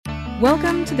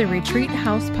Welcome to the Retreat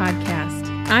House Podcast.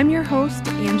 I'm your host,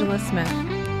 Angela Smith.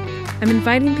 I'm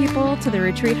inviting people to the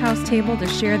Retreat House table to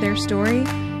share their story,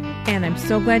 and I'm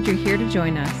so glad you're here to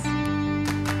join us.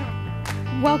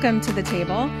 Welcome to the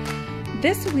table.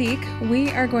 This week, we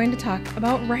are going to talk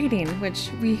about writing, which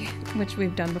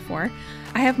we've done before.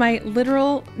 I have my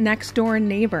literal next door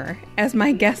neighbor as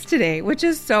my guest today, which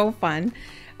is so fun.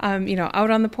 Out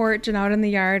on the porch and out in the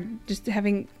yard, just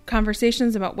having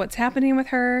conversations about what's happening with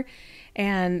her.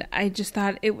 And I just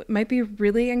thought it might be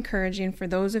really encouraging for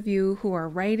those of you who are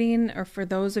writing or for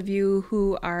those of you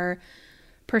who are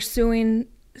pursuing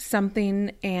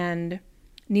something and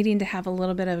needing to have a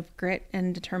little bit of grit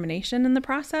and determination in the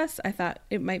process. I thought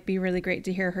it might be really great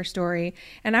to hear her story,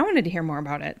 and I wanted to hear more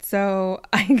about it. So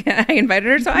I invited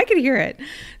her so I could hear it.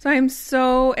 So I'm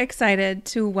so excited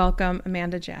to welcome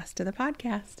Amanda Jass to the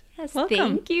podcast. Yes, welcome.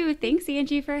 Thank you. Thanks,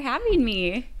 Angie, for having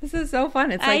me. This is so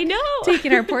fun. It's like I know.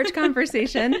 taking our porch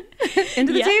conversation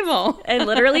into the table. And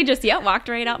literally just, walked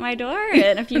right out my door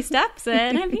and a few steps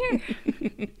and I'm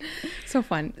here. So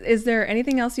fun. Is there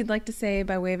anything else you'd like to say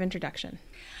by way of introduction?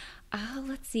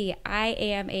 Let's see. I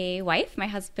am a wife. My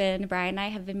husband, Brian, and I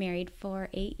have been married for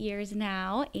 8 years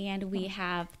now, and we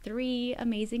have 3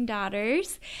 amazing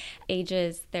daughters.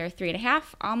 Ages, they're 3.5,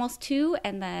 almost 2,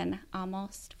 and then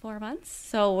almost 4 months.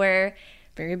 So we're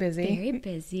very busy. Very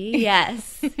busy,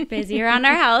 yes. Busy around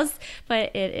our house,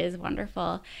 but it is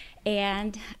wonderful.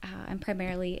 And I'm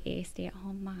primarily a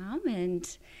stay-at-home mom,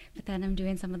 but then I'm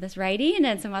doing some of this writing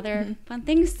and some other fun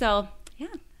things. So,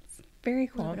 that's very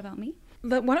cool. A little bit about me.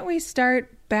 Why don't we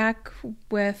start back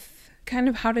with kind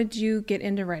of how did you get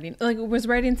into writing? Like, was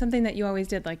writing something that you always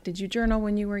did? Like, did you journal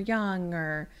when you were young,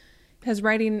 or has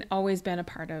writing always been a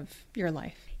part of your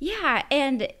life? Yeah,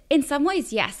 and in some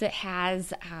ways, yes, it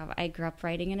has. I grew up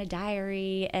writing in a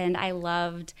diary, and I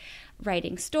loved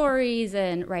writing stories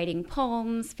and writing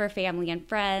poems for family and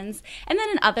friends. And then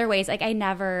in other ways, like I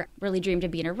never really dreamed of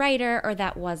being a writer, or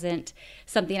that wasn't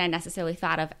something I necessarily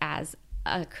thought of as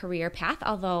a career path,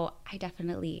 although I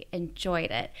definitely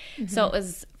enjoyed it. Mm-hmm. So it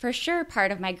was for sure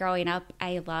part of my growing up.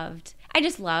 I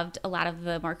just loved a lot of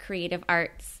the more creative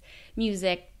arts,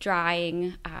 music,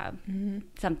 drawing,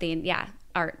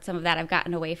 art. Some of that I've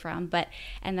gotten away from,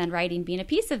 and then writing being a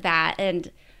piece of that.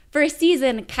 And for a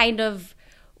season kind of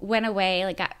went away,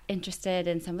 like got interested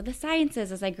in some of the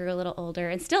sciences as I grew a little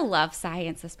older, and still love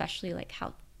science, especially like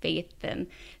how faith and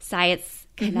science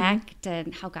connect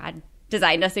and how God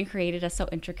designed us and created us so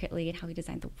intricately, and how he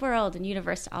designed the world and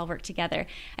universe to all work together.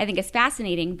 I think it's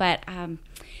fascinating, but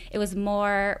it was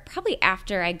more probably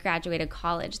after I graduated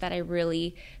college that I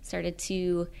really started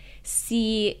to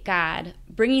see God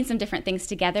bringing some different things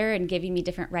together and giving me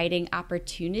different writing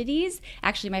opportunities.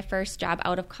 Actually, my first job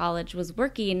out of college was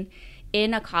working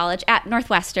in a college at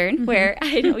Northwestern, where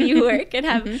I know you work and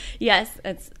have, yes,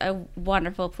 it's a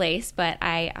wonderful place, but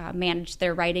I managed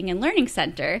their writing and learning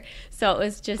center. So it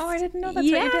was just... Oh, I didn't know that's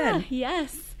what you did.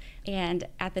 Yes. And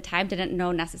at the time, didn't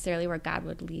know necessarily where God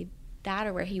would lead that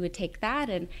or where he would take that,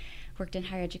 and worked in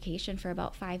higher education for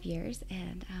about 5 years.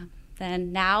 And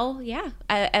then now,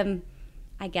 I am,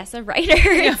 I guess, a writer.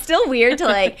 Yeah. It's still weird to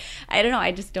I don't know,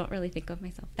 I just don't really think of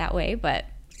myself that way, but...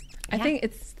 I think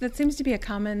that seems to be a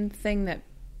common thing that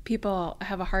people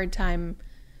have a hard time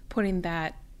putting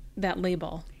that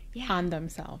label on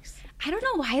themselves. I don't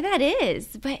know why that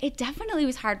is, but it definitely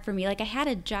was hard for me. Like I had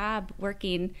a job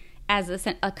working as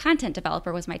a content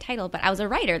developer was my title, but I was a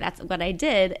writer. That's what I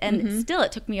did. And still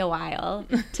it took me a while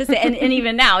to say, and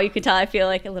even now you could tell I feel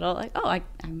like a little like, oh,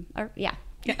 I'm a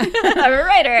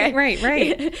writer.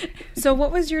 Right. So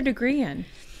what was your degree in?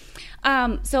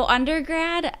 So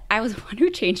undergrad, I was one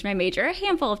who changed my major a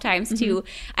handful of times too.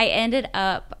 I ended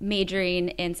up majoring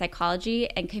in psychology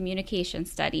and communication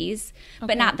studies,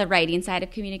 but not the writing side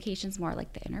of communications, more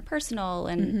like the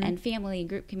interpersonal and family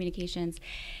group communications.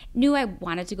 Knew I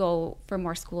wanted to go for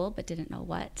more school, but didn't know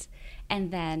what.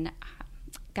 And then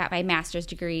got my master's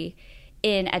degree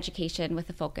in education with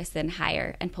a focus in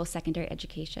higher and post-secondary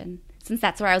education, since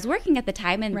that's where I was working at the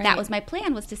time, and that was my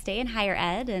plan, was to stay in higher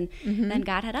ed, and then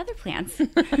God had other plans.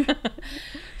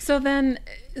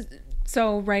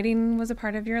 So writing was a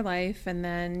part of your life, and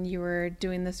then you were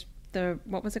doing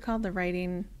what was it called? The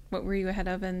writing, what were you ahead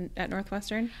of at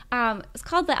Northwestern? It's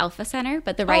called the Alpha Center,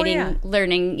 but the writing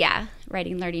learning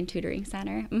tutoring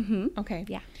center. Mm-hmm. Okay.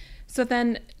 Yeah. So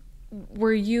then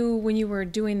when you were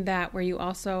doing that,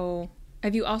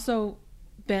 have you also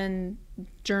been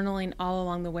journaling all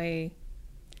along the way,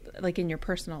 like in your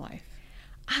personal life?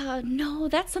 No,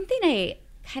 that's something I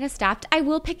kind of stopped. I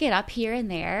will pick it up here and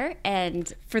there.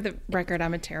 And for the record,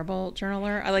 I'm a terrible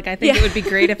journaler. I think it would be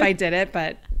great if I did it,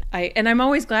 but I'm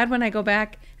always glad when I go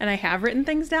back and I have written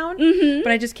things down,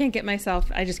 but I just can't get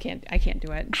myself, I can't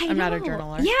do it. I'm not a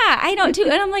journaler. Yeah, I don't too.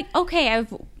 And I'm like, okay,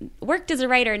 I've worked as a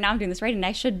writer and now I'm doing this writing.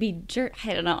 I should be,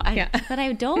 I don't know. But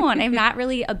I don't. I'm not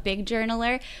really a big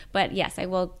journaler. But yes, I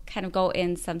will kind of go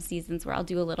in some seasons where I'll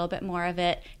do a little bit more of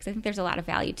it because I think there's a lot of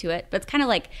value to it. But it's kind of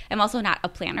like, I'm also not a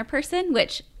planner person,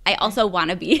 which I also want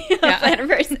to be a planner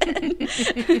person.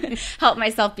 Help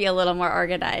myself be a little more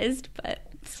organized, but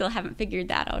still haven't figured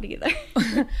that out either.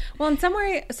 Well, and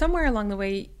somewhere along the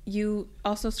way, you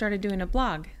also started doing a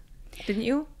blog, didn't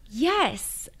you?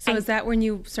 Yes. So is that when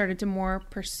you started to more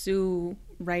pursue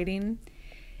writing?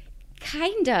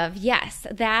 Kind of, yes.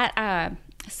 That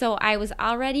so I was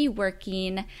already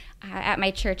working at my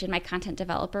church in my content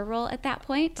developer role at that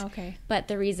point. Okay. But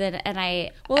the reason, Well,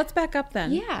 let's back up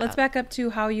then. Yeah. Let's back up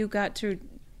to how you got to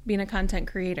being a content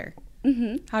creator.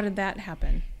 How did that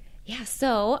happen? Yeah,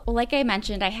 so like I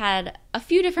mentioned, I had a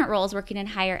few different roles working in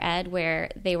higher ed where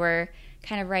they were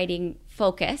kind of writing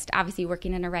focused, obviously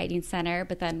working in a writing center,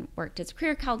 but then worked as a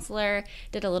career counselor,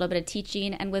 did a little bit of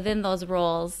teaching. And within those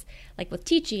roles, like with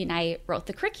teaching, I wrote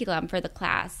the curriculum for the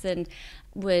class and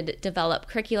would develop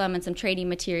curriculum and some training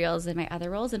materials in my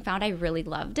other roles and found I really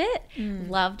loved it,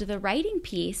 loved the writing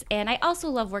piece. And I also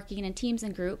love working in teams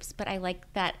and groups, but I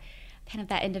like that kind of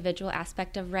that individual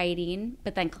aspect of writing,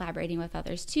 but then collaborating with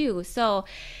others too. So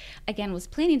again, was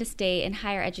planning to stay in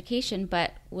higher education,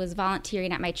 but was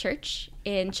volunteering at my church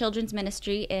in children's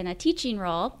ministry in a teaching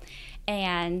role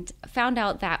and found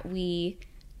out that we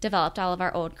developed all of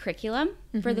our own curriculum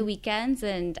for the weekends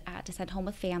and to send home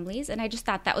with families. And I just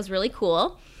thought that was really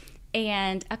cool.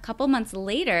 And a couple months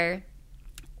later,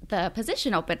 the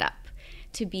position opened up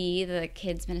to be the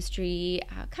kids ministry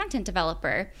content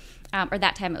developer. Or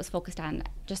that time it was focused on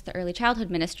just the early childhood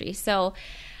ministry. So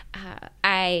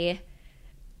I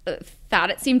thought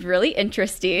it seemed really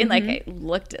interesting. Like I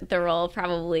looked at the role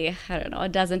probably, I don't know, a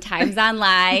dozen times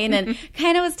online and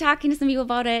kind of was talking to some people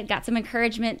about it, got some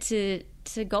encouragement to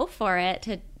go for it,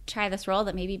 to try this role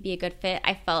that maybe be a good fit.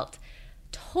 I felt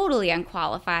totally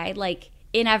unqualified, like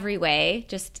in every way,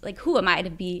 just like who am I to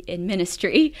be in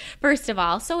ministry, first of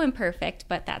all, so imperfect,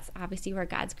 but that's obviously where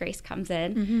God's grace comes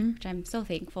in, which I'm so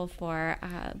thankful for.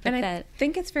 I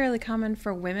think it's fairly common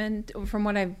for women, from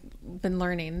what I've been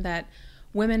learning, that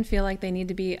women feel like they need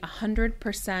to be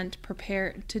 100%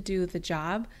 prepared to do the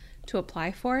job to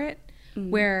apply for it,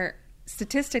 where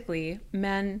statistically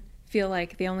men feel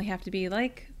like they only have to be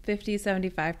like 50,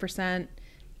 75%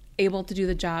 able to do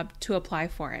the job to apply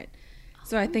for it.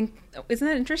 So I think, isn't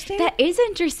that interesting? That is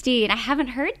interesting. I haven't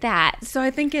heard that. So I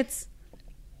think it's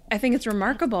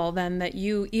remarkable then that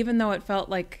you, even though it felt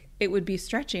like it would be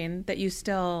stretching, that you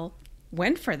still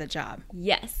went for the job.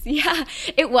 Yes. Yeah.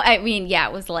 It was,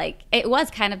 it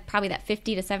was kind of probably that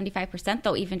 50 to 75%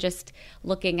 though, even just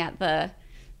looking at the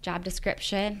job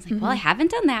description. It's like, well, I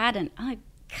haven't done that. And I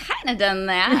kind of done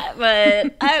that,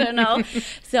 but I don't know.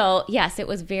 So yes, it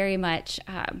was very much,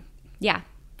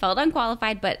 felt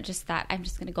unqualified, but just thought I'm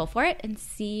just going to go for it and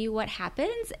see what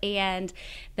happens. And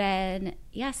then,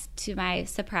 yes, to my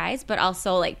surprise, but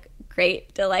also like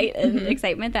great delight and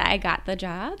excitement that I got the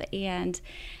job and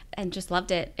just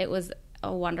loved it. It was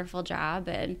a wonderful job.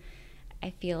 And I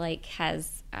feel like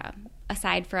has,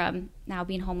 aside from now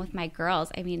being home with my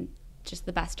girls, I mean, just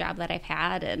the best job that I've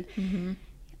had and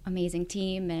amazing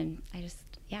team. And I just,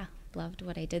 loved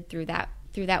what I did through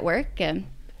that work. And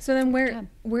so then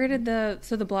where did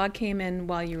the blog came in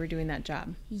while you were doing that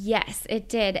job? Yes, it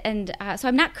did. And so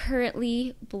I'm not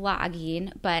currently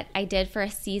blogging, but I did for a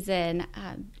season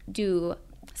do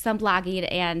some blogging.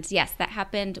 And yes, that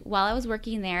happened while I was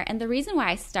working there. And the reason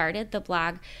why I started the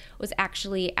blog was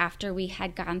actually after we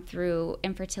had gone through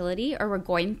infertility or were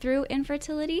going through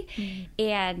infertility.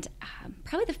 And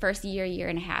probably the first year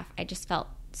and a half, I just felt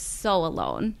so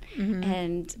alone.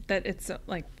 And that it's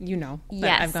like,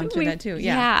 yes, I've gone through that too.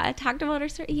 I talked about our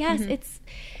story. Yes, it's,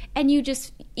 and you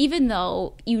just, even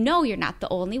though you're not the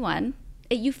only one,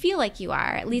 you feel like you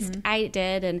are. At least I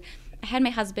did. And I had my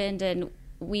husband and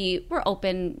we were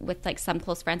open with like some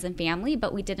close friends and family,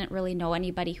 but we didn't really know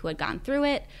anybody who had gone through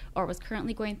it or was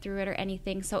currently going through it or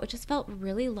anything. So it just felt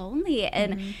really lonely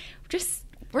and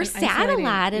we're sad a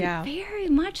lot and very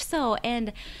much so.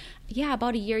 And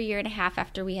about a year and a half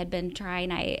after we had been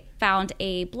trying, I found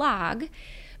a blog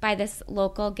by this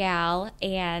local gal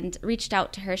and reached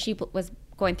out to her. She was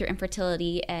going through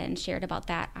infertility and shared about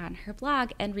that on her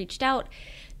blog and reached out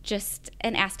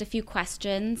and asked a few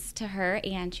questions to her,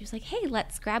 and she was like, hey,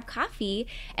 let's grab coffee,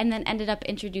 and then ended up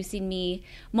introducing me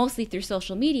mostly through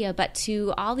social media, but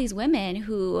to all these women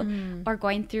who are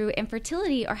going through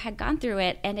infertility or had gone through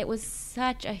it. And it was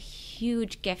such a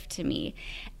huge gift to me,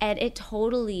 and it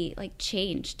totally like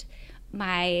changed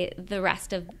the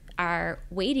rest of our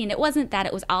waiting. It wasn't that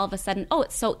it was all of a sudden, oh,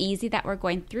 it's so easy that we're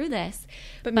going through this.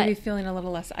 But maybe feeling a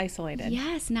little less isolated.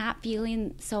 Yes, not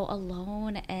feeling so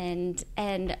alone. And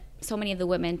so many of the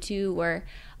women, too, were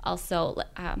also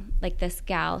like this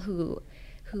gal who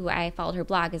I followed her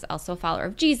blog is also a follower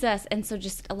of Jesus. And so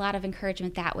just a lot of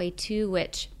encouragement that way, too,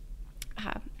 which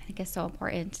I think is so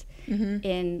important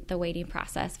in the waiting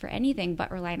process for anything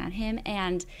but relying on him.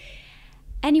 And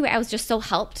anyway, I was just so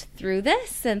helped through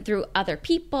this and through other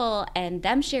people and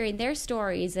them sharing their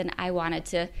stories. And I wanted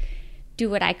to do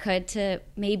what I could to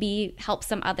maybe help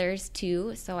some others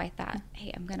too. So I thought,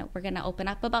 hey, we're gonna open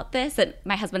up about this. And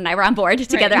my husband and I were on board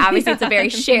together. Right. Obviously, it's a very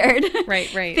shared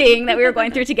thing that we were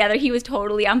going through together. He was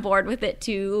totally on board with it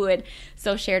too, and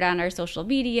so shared on our social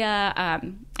media. I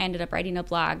ended up writing a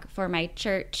blog for my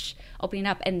church, opening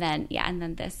up, and then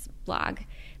this blog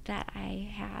that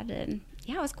I had, and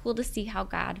it was cool to see how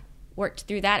God worked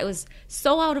through that. It was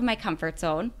so out of my comfort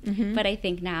zone, but I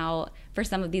think now for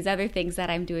some of these other things that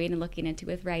I'm doing and looking into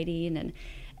with writing, and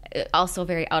also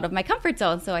very out of my comfort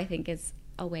zone. So I think is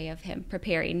a way of him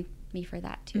preparing me for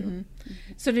that too.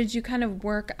 So did you kind of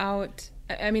work out,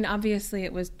 I mean, obviously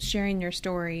it was sharing your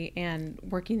story and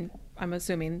working, I'm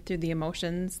assuming, through the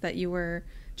emotions that you were,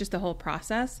 just the whole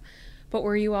process, but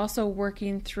were you also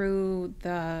working through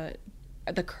the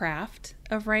craft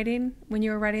of writing when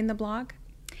you were writing the blog?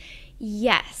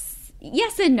 Yes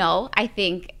and no. I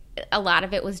think a lot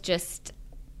of it was just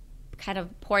kind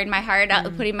of pouring my heart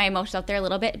out, putting my emotions out there a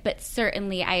little bit, but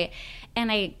certainly I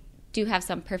do have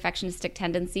some perfectionistic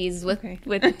tendencies with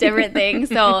different things.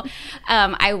 So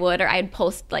I'd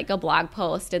post like a blog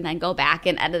post and then go back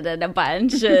and edit it a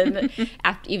bunch, and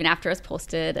even after it was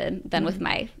posted. And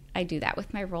then I do that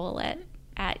with my role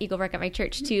at Eagle Brook at my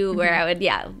church too, where I would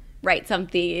write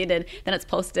something and then it's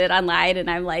posted online, and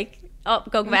I'm like, oh,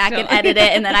 go back and edit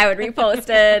it, and then I would repost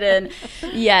it. And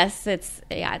yes, it's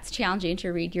challenging to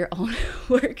read your own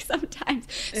work sometimes.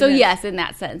 So yes, in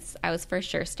that sense, I was for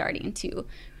sure starting to,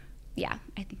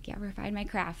 refine my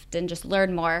craft and just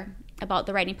learn more about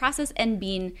the writing process and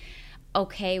being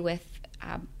okay with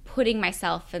putting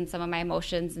myself and some of my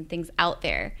emotions and things out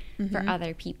there for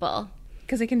other people.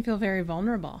 Because it can feel very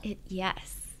vulnerable.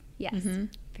 Yes,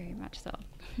 very much so.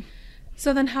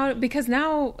 So then because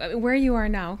now where you are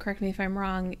now, correct me if I'm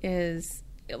wrong, is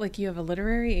like you have a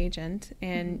literary agent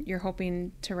and you're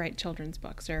hoping to write children's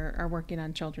books or are working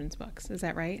on children's books. Is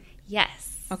that right?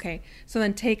 Yes. Okay. So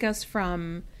then take us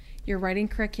from your writing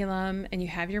curriculum and you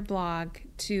have your blog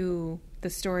to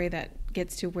the story that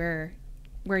gets to where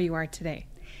you are today.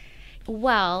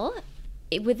 Well,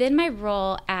 within my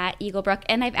role at Eagle Brook,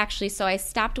 and I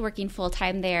stopped working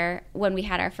full-time there when we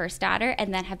had our first daughter,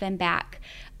 and then have been back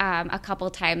a couple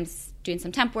times doing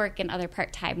some temp work and other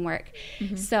part-time work.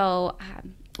 So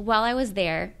while I was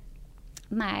there,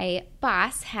 my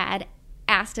boss had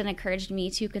asked and encouraged me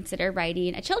to consider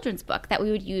writing a children's book that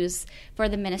we would use for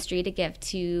the ministry to give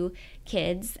to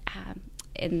kids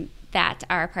that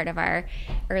are part of our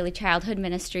early childhood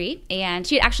ministry. And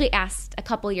she had actually asked a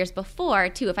couple years before,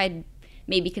 too, if I'd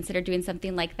maybe consider doing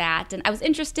something like that. And I was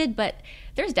interested, but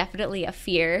there's definitely a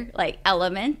fear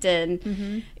element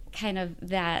and kind of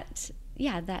that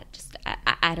just,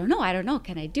 I don't know,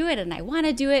 can I do it? And I want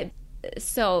to do it.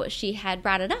 So she had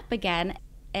brought it up again,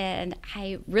 and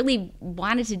I really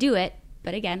wanted to do it.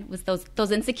 But again, with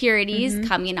those insecurities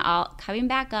coming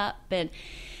back up, and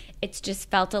it's just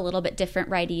felt a little bit different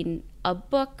writing a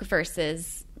book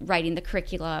versus writing the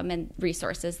curriculum and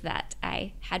resources that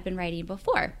I had been writing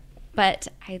before. But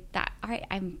I thought, all right,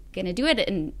 I'm going to do it,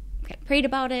 and prayed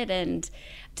about it and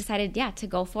decided, to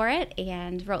go for it,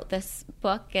 and wrote this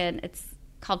book. And it's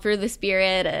called Fruit of the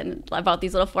Spirit, and about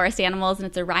these little forest animals. And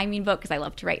it's a rhyming book because I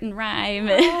love to write and rhyme.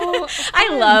 Oh,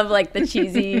 I love the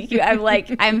cheesy.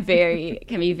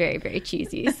 Can be very, very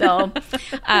cheesy. So,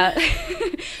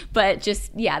 but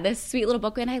just, this sweet little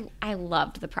book. And I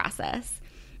loved the process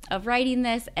of writing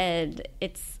this. And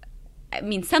it's,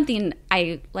 something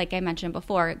like I mentioned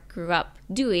before, grew up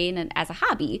doing and as a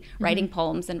hobby, writing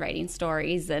poems and writing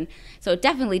stories. And so it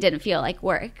definitely didn't feel like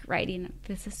work writing.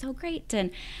 This is so great and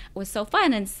it was so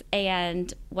fun.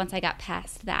 And once I got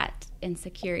past that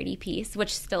insecurity piece,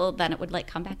 which still then it would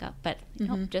come back up, but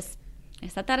just I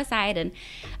set that aside.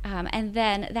 And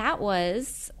then that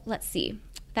was,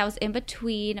 that was in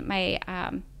between my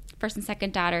first and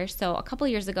second daughter, so a couple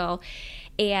years ago.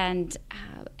 And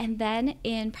then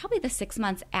in probably the 6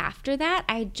 months after that,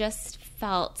 I just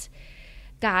felt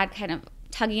God kind of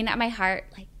tugging at my heart,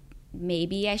 like,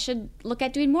 maybe I should look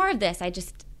at doing more of this. I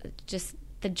just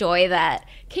the joy that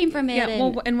came from it.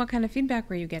 Yeah, and what kind of feedback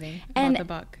were you getting about the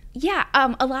book? Yeah,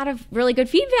 a lot of really good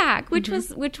feedback, which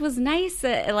was nice.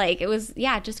 Like, it was,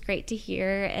 just great to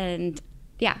hear, and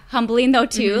humbling though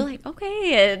too. Like,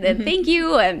 okay, and thank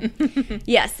you, and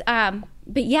yes.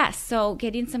 But yes, so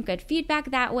getting some good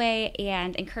feedback that way,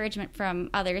 and encouragement from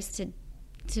others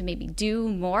to maybe do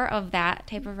more of that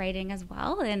type of writing as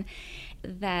well. And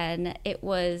then it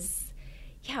was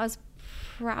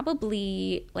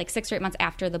probably like 6 or 8 months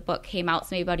after the book came out,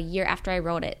 so maybe about a year after I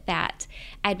wrote it, that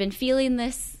I'd been feeling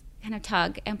this kind of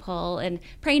tug and pull and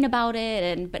praying about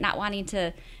it, but not wanting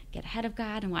to get ahead of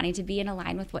God and wanting to be in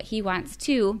line with what He wants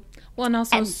too. Well, and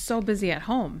also so busy at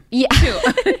home. Yeah.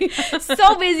 Too.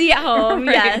 So busy at home.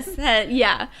 Right.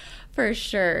 Yes. For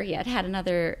sure. Yeah, I'd had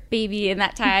another baby in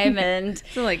that time, and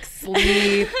so like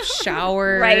sleep,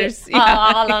 showers, right?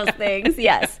 All those things.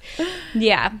 Yes.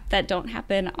 Yeah, that don't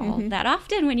happen all that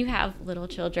often when you have little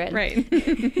children, right? But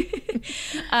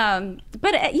so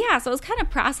I was kind of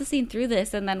processing through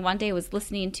this, and then one day I was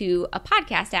listening to a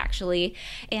podcast actually,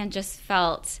 and just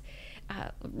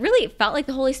really felt like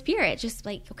the Holy Spirit just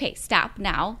like, okay, stop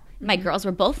now. My girls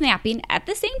were both napping at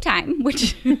the same time,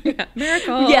 which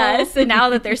miracle. Yes, and now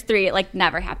that there's 3, it like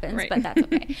never happens, right. But that's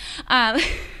okay.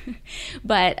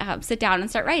 But sit down and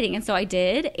start writing, and so I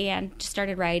did, and just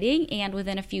started writing, and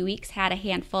within a few weeks had a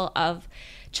handful of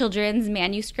children's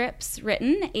manuscripts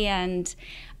written, and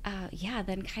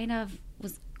then kind of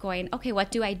was going, okay, what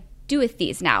do I do with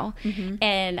these now?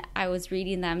 And I was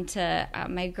reading them to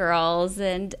my girls,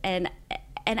 and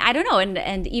I don't know,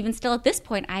 and even still at this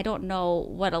point, I don't know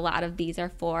what a lot of these are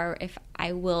for, if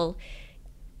I will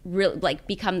really like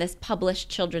become this published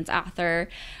children's author.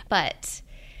 But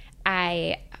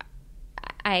I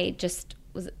just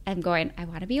I'm going, I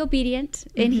want to be obedient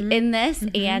in this,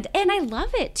 and I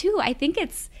love it too. I think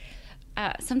it's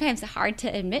sometimes hard to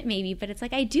admit maybe, but it's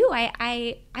like I do.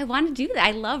 I want to do that.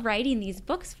 I love writing these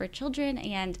books for children,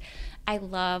 and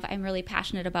I'm really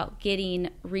passionate about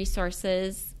getting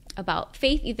resources about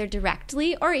faith, either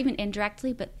directly or even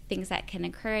indirectly, but things that can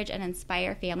encourage and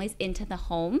inspire families into the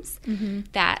homes.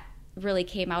 That really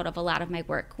came out of a lot of my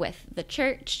work with the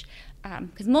church,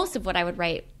 because most of what I would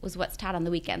write was what's taught on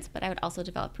the weekends, but I would also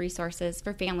develop resources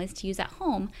for families to use at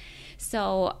home.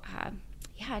 So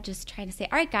just trying to say,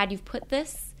 all right, God, you've put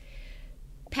this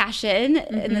passion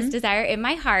and this desire in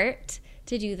my heart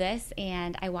to do this,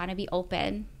 and I want to be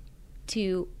open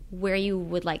to where you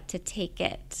would like to take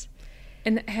it.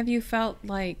 And have you felt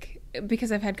like,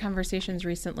 because I've had conversations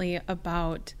recently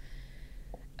about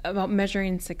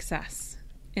measuring success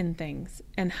in things,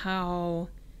 and how,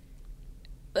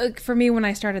 for me, when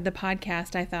I started the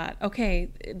podcast, I thought,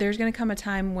 okay, there's going to come a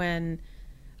time when,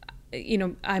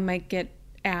 I might get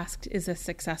asked, is this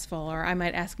successful? Or I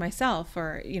might ask myself,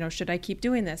 or, should I keep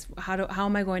doing this? How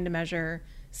am I going to measure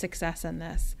success in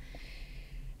this?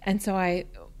 And so I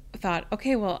thought,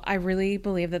 okay, well, I really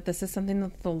believe that this is something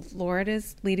that the Lord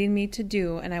is leading me to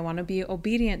do, and I want to be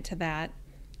obedient to that.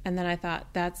 And then I thought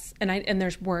and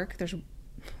there's work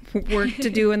to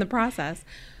do in the process,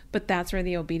 but that's where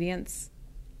the obedience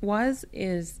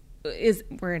is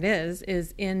where it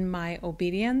is in my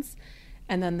obedience.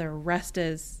 And then the rest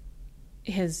is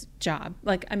His job.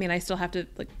 Like, I mean, I still have to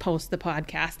like post the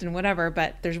podcast and whatever,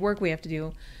 but there's work we have to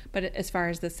do. But as far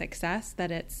as the success,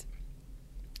 that it's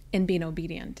in being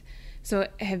obedient. So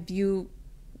have you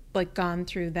like gone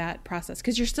through that process?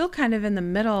 Because you're still kind of in the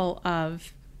middle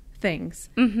of things.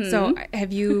 So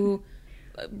have you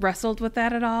wrestled with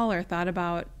that at all, or thought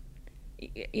about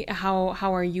how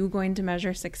are you going to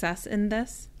measure success in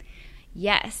this?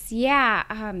 Yes. Yeah.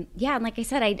 And like I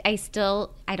said,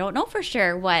 I don't know for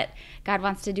sure what God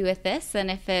wants to do with this,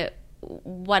 and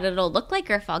what it'll look like,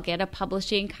 or if I'll get a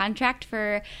publishing contract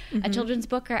for a children's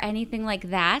book or anything like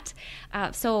that.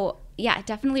 So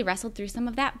definitely wrestled through some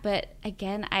of that. But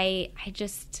again, I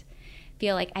just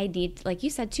feel like I need, like you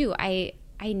said too, I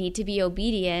need to be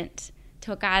obedient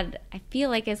to what God, I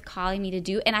feel like, is calling me to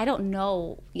do. And I don't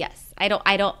know. Yes. I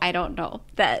don't know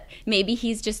that maybe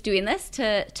He's just doing this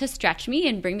to stretch me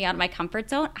and bring me out of my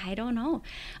comfort zone. I don't know.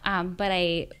 But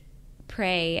I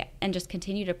pray, and just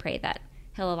continue to pray, that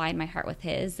He'll align my heart with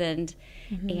His and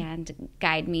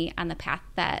guide me on the path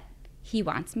that He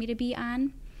wants me to be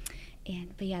on.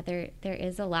 But there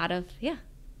is a lot of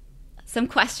some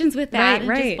questions with that,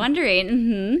 and just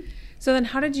wondering. So then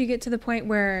how did you get to the point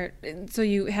where, so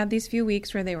you had these few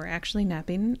weeks where they were actually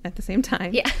napping at the same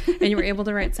time. Yeah. And you were able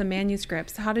to write some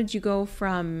manuscripts. How did you go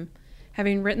from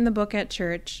having written the book at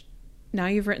church, now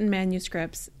you've written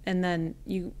manuscripts, and then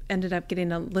you ended up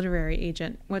getting a literary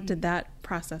agent? What did that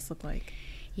process look like?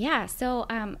 Yeah, so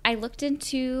I looked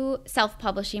into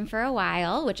self-publishing for a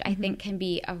while, which I think can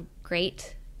be a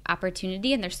great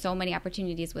opportunity, and there's so many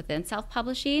opportunities within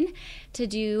self-publishing to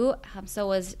do, so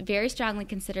was very strongly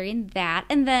considering that.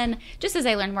 And then just as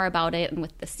I learned more about it, and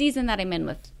with the season that I'm in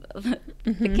with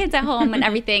the kids at home and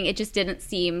everything, it just didn't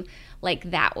seem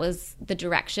like that was the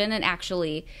direction. And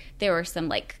actually there were some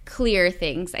like clear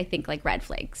things, I think, like red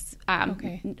flags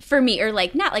for me, or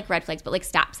like not like red flags, but like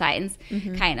stop signs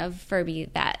kind of for me,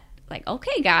 that like,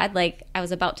 okay, God, like I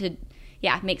was about to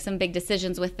make some big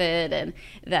decisions with it. And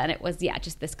then it was,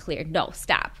 just this clear, no,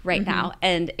 stop right now.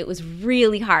 And it was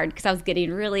really hard because I was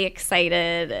getting really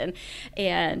excited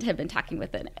and had been talking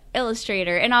with an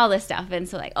illustrator and all this stuff. And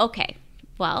so like, okay,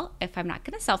 well, if I'm not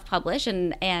going to self-publish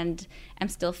and I'm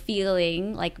still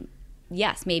feeling like,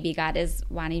 yes, maybe God is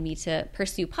wanting me to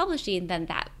pursue publishing, then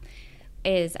that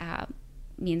is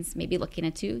means maybe looking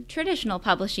into traditional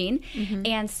publishing.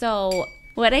 And so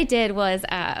what I did was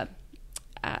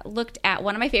looked at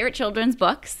one of my favorite children's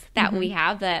books that we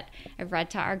have, that I've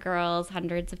read to our girls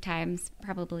hundreds of times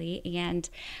probably. And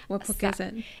what book is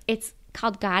it? It's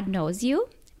called God Knows You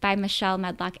by Michelle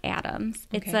Medlock Adams.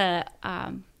 Okay.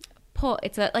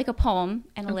 It's like a poem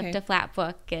and a lift a flat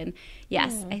book. And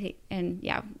yes, I think, and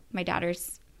my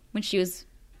daughter's, when she was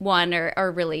 1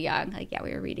 or really young, like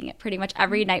we were reading it pretty much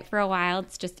every night for a while.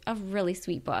 It's just a really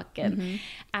sweet book. And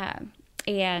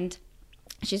and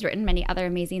she's written many other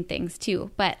amazing things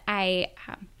too. But I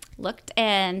looked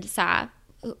and saw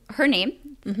her name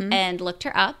and looked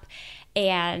her up.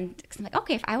 And 'cause I'm like,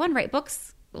 okay, if I want to write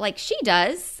books like she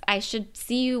does, I should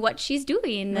see what she's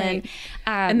doing. Right.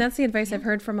 And that's the advice I've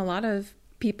heard from a lot of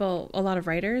people, a lot of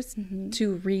writers,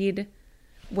 to read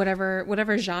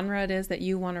whatever genre it is that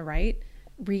you want to write.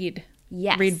 Read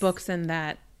books in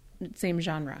that same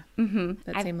genre,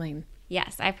 same lane.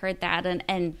 Yes, I've heard that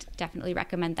and definitely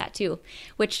recommend that too,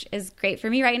 which is great for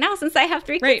me right now since I have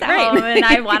 3 kids at home and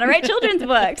I want to write children's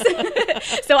books.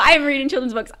 So I'm reading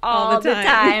children's books all the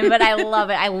time, but I love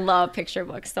it. I love picture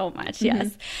books so much,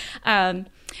 yes.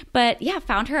 But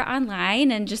found her online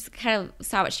and just kind of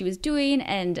saw what she was doing.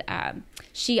 And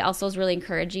she also is really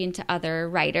encouraging to other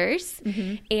writers.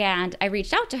 And I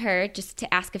reached out to her just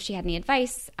to ask if she had any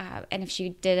advice and if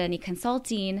she did any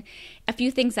consulting. A few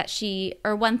things that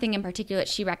one thing in particular that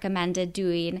she recommended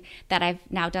doing that I've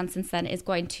now done since then is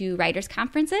going to writers'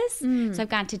 conferences. So I've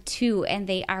gone to 2 and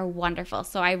they are wonderful.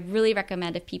 So I really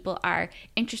recommend, if people are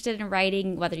interested in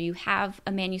writing, whether you have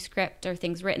a manuscript or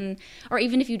things written, or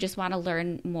even if you just want to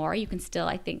learn more, you can still,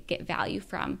 I think, get value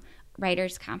from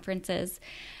writers' conferences.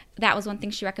 That was one thing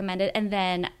she recommended. And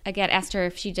then again, asked her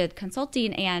if she did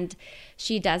consulting, and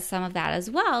she does some of that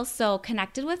as well. So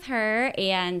connected with her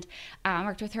and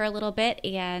worked with her a little bit.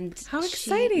 And how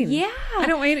exciting. I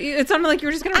don't wait. It sounded like you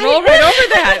were just going to roll right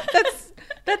over that.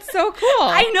 That's so cool.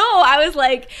 I know. I was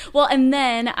like, well, and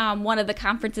then one of the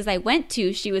conferences I went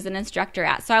to, she was an instructor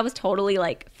at. So I was totally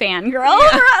like fangirl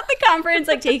at the conference,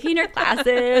 like taking her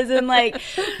classes and like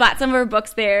bought some of her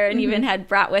books there and even had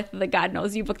brought with the God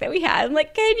Knows You book that we had. I'm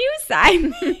like, can you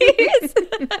sign these?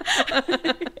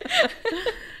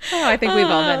 Oh, I think we've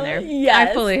all been there. Yes.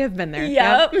 I fully have been there.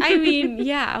 Yep. I mean,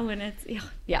 when it's,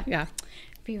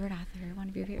 favorite author, one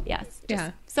of your favorite,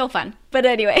 just so fun. But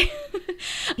anyway,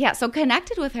 so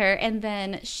connected with her, and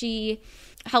then she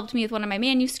helped me with one of my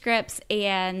manuscripts,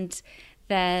 and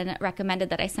then recommended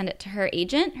that I send it to her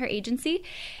agency,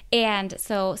 and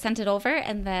so sent it over,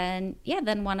 and then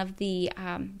then one of the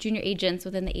junior agents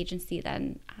within the agency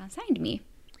then signed me.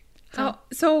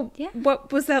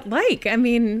 What was that like? I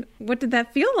mean, what did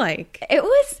that feel like? It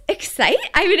was exciting.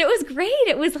 I mean, it was great.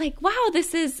 It was like, wow,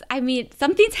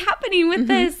 something's happening with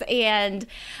this. And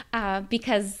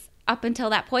because up until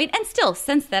that point, and still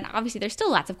since then, obviously there's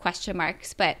still lots of question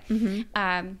marks, but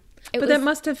that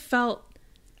must have felt,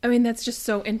 that's just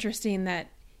so interesting that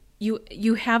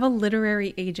you have a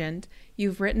literary agent,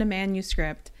 you've written a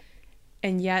manuscript,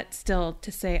 and yet still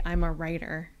to say I'm a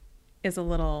writer is a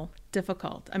little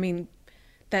difficult.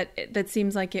 That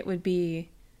seems like it would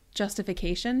be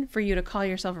justification for you to call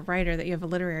yourself a writer, that you have a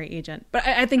literary agent. But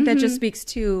I think that just speaks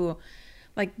to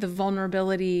like the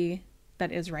vulnerability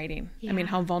that is writing. Yeah.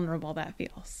 How vulnerable that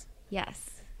feels.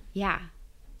 Yes. Yeah.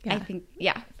 I think,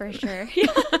 for sure.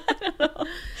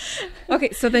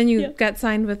 Okay. So then you got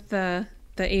signed with the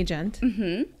agent.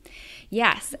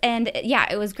 Yes. And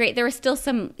it was great. There was still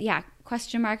some,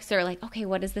 question marks or like, okay,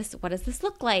 what does this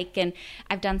look like? And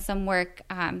I've done some work,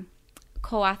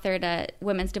 co-authored a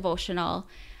women's devotional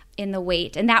in the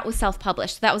Wait, and that was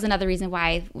self-published. So that was another reason why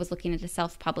I was looking into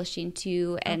self-publishing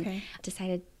too, and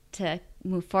decided to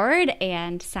move forward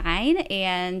and sign.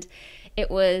 And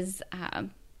it was,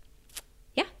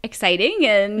 exciting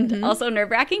and also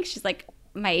nerve-wracking. She's like,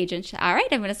 my agent, all right,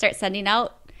 I'm going to start sending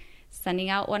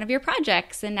out one of your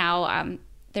projects. And now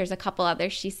there's a couple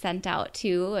others she sent out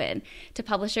too, and to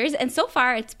publishers. And so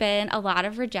far it's been a lot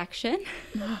of rejection,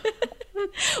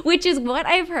 which is what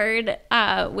I've heard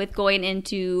with going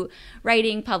into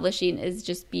writing, publishing, is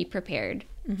just be prepared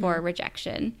for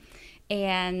rejection.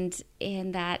 And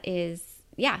that is,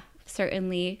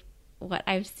 certainly what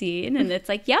I've seen. And it's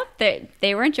like, yep,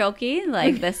 they weren't joking.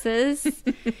 Like, this is,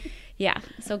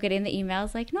 So getting the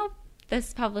emails like, nope,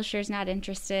 this publisher's not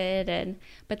interested.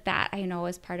 But that I know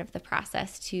is part of the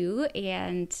process too,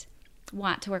 and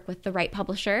want to work with the right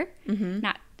publisher.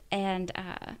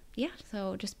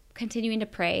 So just continuing to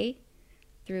pray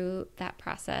through that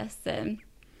process. And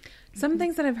some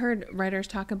things that I've heard writers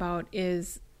talk about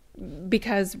is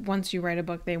because once you write a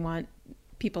book, they want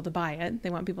people to buy it. They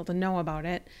want people to know about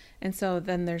it. And so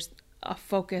then there's a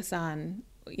focus on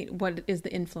what is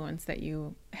the influence that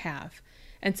you have.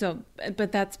 And so,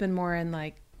 but that's been more in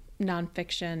like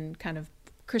nonfiction, kind of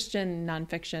Christian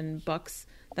nonfiction books.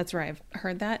 That's where I've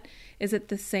heard that. Is it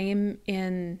the same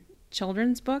in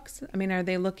children's books? I mean, are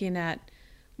they looking at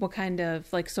what kind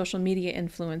of like social media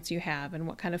influence you have and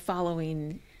what kind of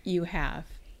following you have?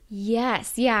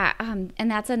 Yes. Yeah.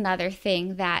 And that's another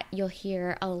thing that you'll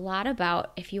hear a lot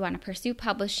about if you want to pursue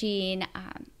publishing.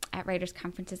 At writers'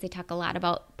 conferences, they talk a lot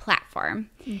about platform.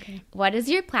 Okay. What is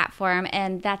your platform?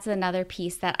 And that's another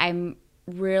piece that I'm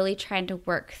really trying to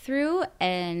work through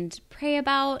and pray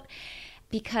about,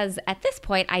 because at this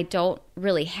point, I don't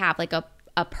really have like a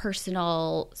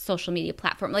personal social media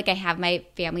platform. Like, I have my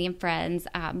family and friends,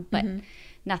 but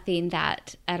nothing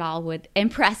that at all would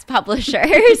impress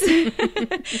publishers.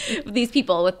 These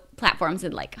people with platforms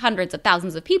and like hundreds of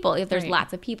thousands of people, if there's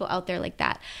lots of people out there like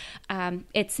that.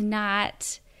 It's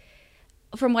not,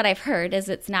 from what I've heard, is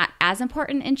it's not as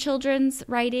important in children's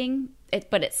writing,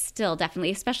 but it's still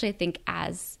definitely, especially I think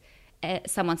as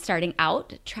someone starting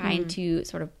out, trying to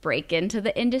sort of break into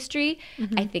the industry,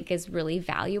 I think is really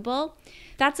valuable.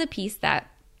 That's a piece that,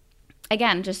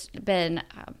 again, just been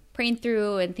praying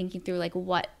through and thinking through, like,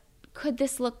 what could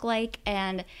this look like,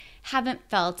 and haven't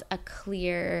felt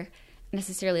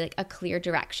necessarily like a clear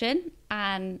direction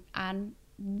on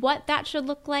what that should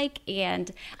look like.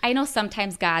 And I know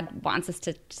sometimes God wants us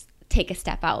to just take a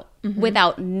step out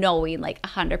without knowing like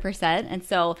 100%. And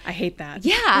so I hate that.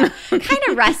 Yeah. Kind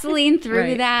of wrestling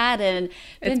through that and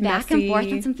it's been back messy. and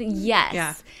forth on something. Yes.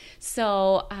 Yeah.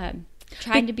 So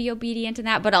trying to be obedient in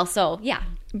that, but also,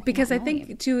 because I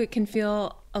think too, it can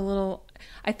feel a little,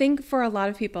 I think for a lot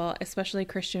of people, especially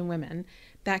Christian women,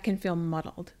 that can feel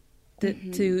muddled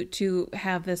to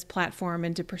have this platform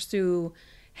and to pursue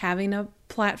having a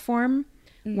platform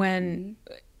when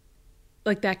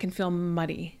like that can feel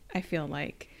muddy, I feel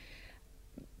like.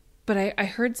 But I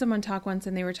heard someone talk once,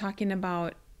 and they were talking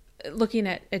about looking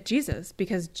at Jesus,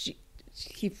 because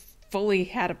he fully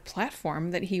had a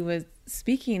platform that he was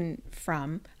speaking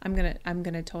from. I'm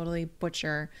gonna totally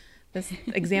butcher this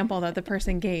example that the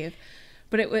person gave,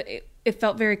 but it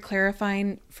felt very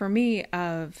clarifying for me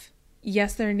of,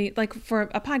 yes, there need, like for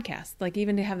a podcast, like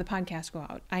even to have the podcast go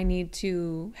out, I need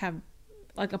to have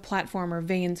like a platform or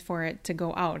veins for it to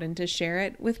go out and to share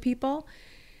it with people.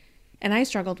 And I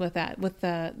struggled with that, with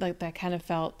that kind of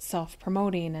felt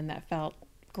self-promoting, and that felt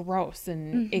gross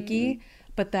and icky,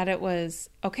 but that it was,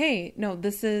 okay, no,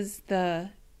 this is the,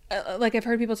 like I've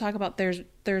heard people talk about,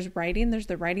 there's writing, there's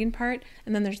the writing part,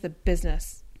 and then there's the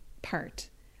business part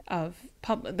of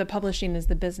the publishing is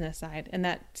the business side. And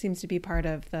that seems to be part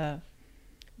of the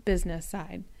business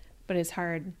side, but it's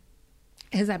hard.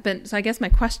 Has that been, so I guess my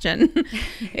question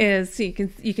is, so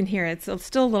you can hear it, so it's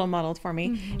still a little muddled for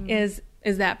me,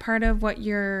 is that part of what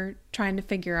you're trying to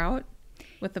figure out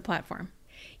with the platform?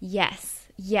 Yes,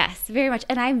 very much.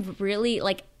 And I'm really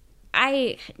like,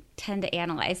 I tend to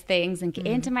analyze things and get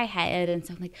into my head. And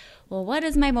so I'm like, well, what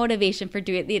is my motivation for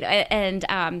doing it?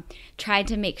 And trying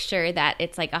to make sure that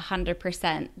it's like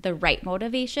 100% the right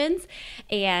motivations.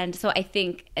 And so I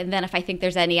think, and then if I think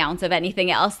there's any ounce of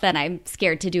anything else, then I'm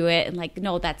scared to do it. And like,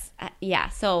 no, that's,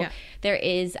 So there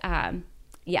is,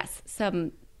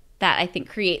 some that I think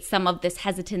creates some of this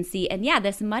hesitancy and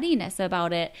this muddiness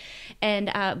about it. And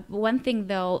one thing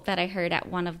though that I heard at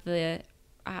one of the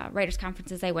writers'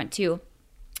 conferences I went to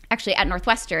actually at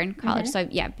Northwestern College. So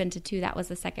I've been to 2. That was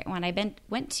the second one.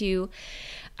 Went to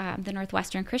the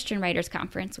Northwestern Christian Writers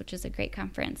Conference, which is a great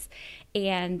conference.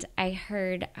 And I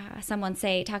heard someone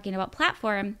talking about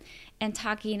platform and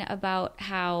talking about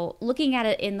how looking at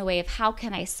it in the way of how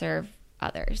can I serve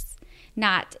others?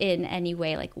 Not in any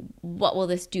way like what will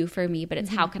this do for me, but it's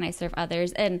how can I serve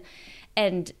others?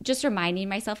 And just reminding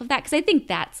myself of that, because I think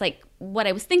that's like what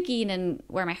I was thinking and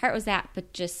where my heart was at,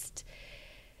 but just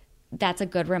that's a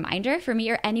good reminder for me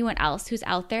or anyone else who's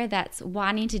out there that's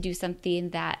wanting to do something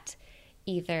that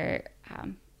either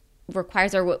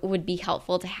requires or would be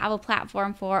helpful to have a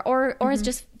platform for, or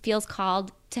just feels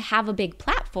called to have a big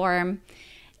platform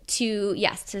to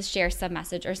share some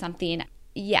message or something.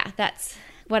 Yeah, that's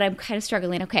what I'm kind of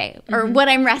struggling. Okay. Or what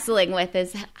I'm wrestling with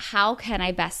is how can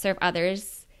I best serve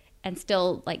others and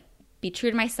still like be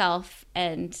true to myself.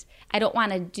 And I don't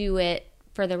want to do it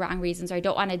for the wrong reasons, or I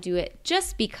don't want to do it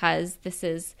just because this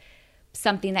is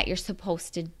something that you're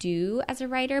supposed to do as a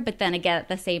writer. But then again, at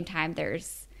the same time,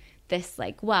 there's this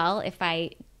like, well, if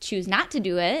I choose not to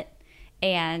do it,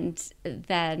 and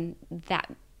then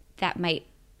that might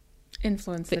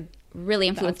influence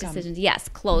decisions. Yes,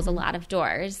 close a lot of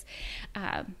doors.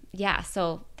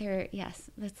 So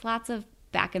it's lots of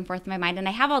back and forth in my mind, and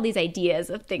I have all these ideas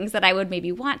of things that I would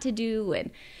maybe want to do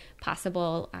and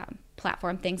possible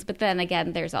platform things. But then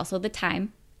again, there's also the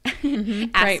time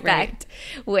aspect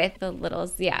with the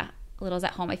littles. Yeah, littles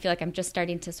at home. I feel like I'm just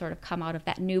starting to sort of come out of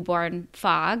that newborn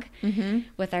fog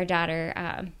with our daughter.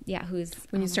 Who's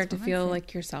when you start to feel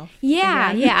like yourself.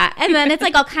 Yeah. And then it's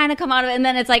like I'll kind of come out of it, and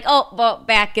then it's like,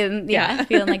 back in,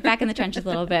 feeling like back in the trenches a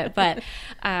little bit. But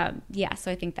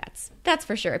so I think that's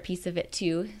for sure a piece of it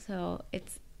too. So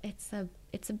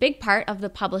it's a big part of the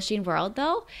publishing world,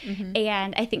 though.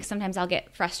 And I think sometimes I'll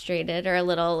get frustrated or a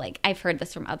little like, I've heard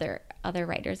this from other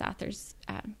writers, authors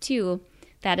too,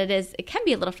 that it can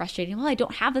be a little frustrating. Well, I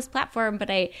don't have this platform, but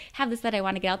I have this that I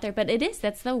want to get out there. But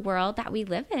that's the world that we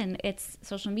live in. It's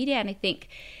social media. And I think,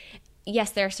 yes,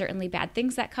 there are certainly bad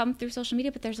things that come through social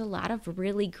media, but there's a lot of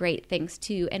really great things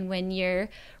too. And when you're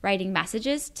writing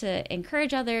messages to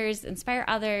encourage others, inspire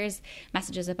others,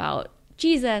 messages about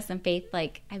Jesus and faith,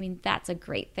 that's a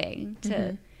great thing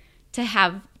to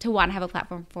want to have a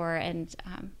platform for, and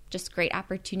just great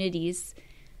opportunities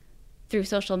through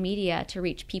social media to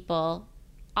reach people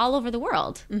all over the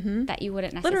world that you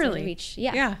wouldn't necessarily reach.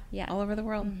 Yeah. All over the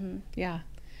world. Yeah.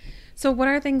 So what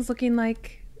are things looking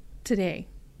like today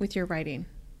with your writing?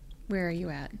 Where are you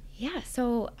at? Yeah.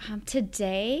 So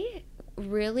today,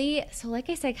 really, like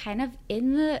I said, kind of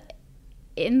in the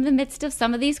midst of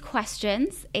some of these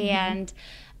questions, and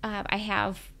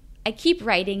I keep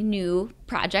writing new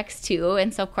projects too.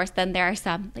 And so of course then there are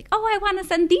some like, I want to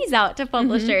send these out to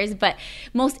publishers, but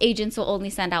most agents will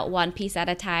only send out one piece at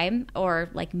a time, or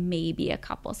like maybe a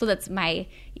couple. So that's my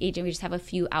agent. We just have a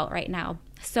few out right now.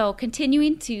 So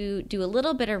continuing to do a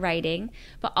little bit of writing,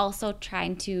 but also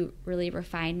trying to really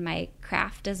refine my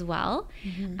craft as well.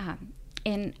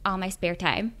 In all my spare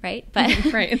time, right? But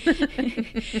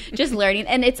just learning.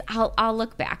 And I'll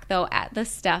look back though at the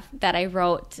stuff that I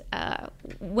wrote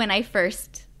when I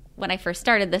first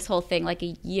started this whole thing, like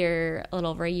a little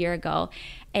over a year ago,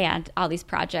 and all these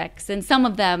projects. And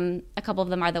a couple of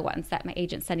them are the ones that my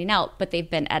agent's sending out, but they've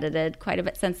been edited quite a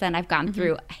bit since then. I've gone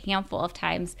through a handful of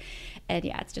times, and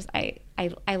it's just I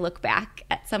look back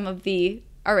at some of the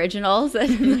originals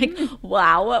and like,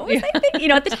 wow, what was I thinking?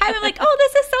 At the time I'm like,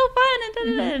 this is so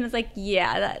fun, and it's like,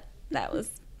 that was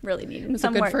really needed. It was a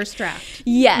good first draft.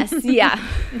 Yes,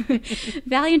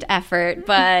 valiant effort,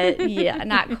 but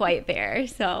not quite there.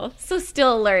 So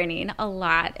still learning a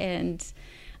lot, and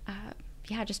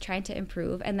just trying to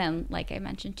improve. And then, like I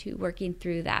mentioned too, working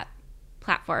through that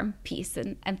platform piece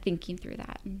and thinking through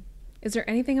that. Is there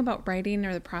anything about writing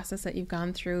or the process that you've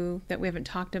gone through that we haven't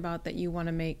talked about that you want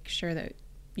to make sure that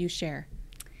you share?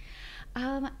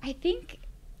 I think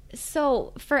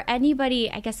so. For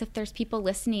anybody, I guess if there's people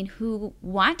listening who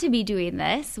want to be doing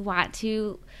this, want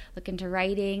to look into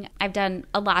writing, I've done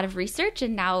a lot of research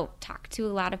and now talk to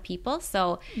a lot of people.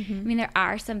 So, there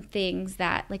are some things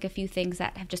a few things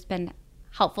that have just been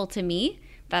helpful to me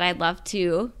that I'd love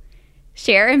to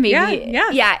share and maybe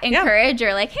encourage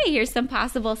or like, hey, here's some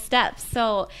possible steps.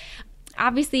 So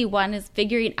obviously one is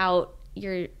figuring out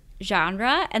your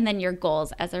genre and then your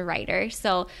goals as a writer.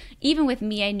 So even with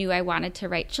me, I knew I wanted to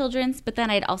write children's, but then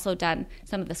I'd also done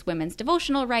some of this women's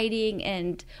devotional writing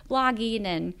and blogging,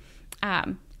 and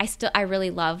I really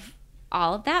love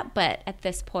all of that, but at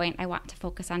this point I want to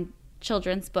focus on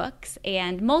children's books,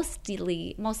 and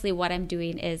mostly what I'm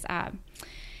doing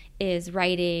is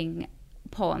writing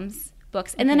poems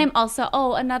books. And then I'm also,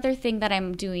 another thing that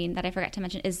I'm doing that I forgot to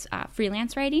mention is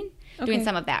freelance writing. Doing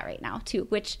some of that right now too,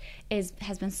 which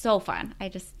has been so fun.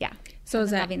 So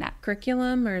is that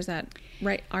curriculum, or is that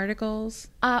write articles?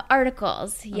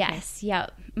 Articles, yes.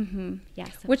 Yep. Mm-hmm.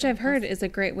 Yes. Which I've heard is a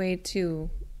great way to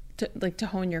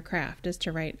hone your craft, is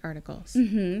to write articles.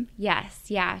 Mm-hmm. Yes.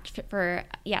 Yeah. For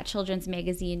children's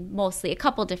magazine, mostly, a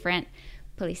couple different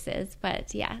places,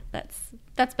 but yeah,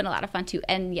 that's been a lot of fun too.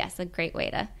 And yes, a great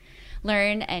way to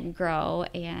learn and grow,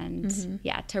 and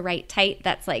to write tight.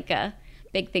 That's like a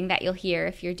big thing that you'll hear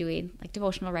if you're doing like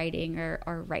devotional writing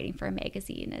or writing for a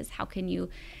magazine, is how can you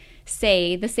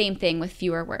say the same thing with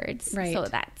fewer words. Right. So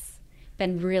that's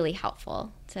been really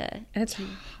helpful and it's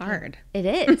hard. It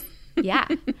is. Yeah,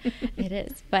 it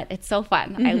is. But it's so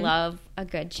fun. I love a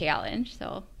good challenge.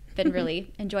 So been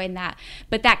really enjoying that.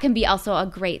 But that can be also a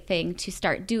great thing to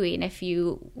start doing if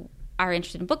you are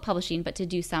interested in book publishing, but to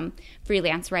do some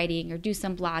freelance writing or do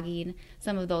some blogging,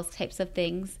 some of those types of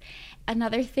things.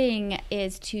 Another thing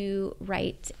is to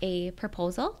write a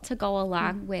proposal to go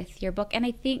along with your book, and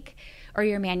I think, or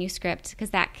your manuscript, because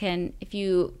that can, if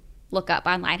you look up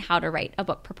online how to write a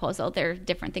book proposal, there are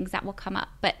different things that will come up,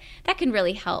 but that can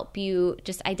really help you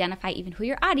just identify even who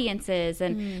your audience is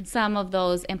and some of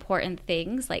those important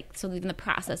things. Like, so even the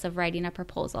process of writing a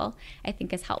proposal, I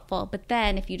think, is helpful. But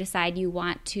then if you decide you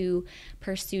want to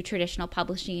pursue traditional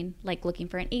publishing, like looking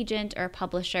for an agent or a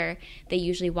publisher, they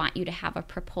usually want you to have a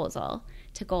proposal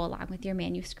to go along with your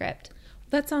manuscript.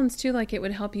 That sounds too like it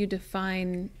would help you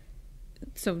define.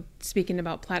 So speaking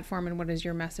about platform and what is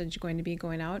your message going to be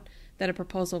going out, that a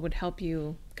proposal would help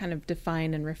you kind of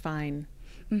define and refine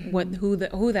who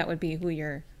that would be,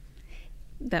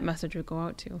 that message would go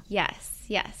out to. Yes,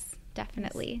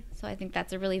 definitely. So I think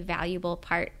that's a really valuable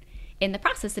part in the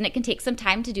process, and it can take some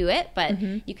time to do it, but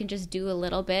you can just do a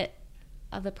little bit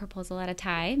of the proposal at a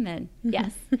time, and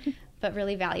yes, but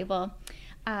really valuable.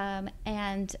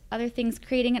 And other things,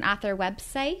 creating an author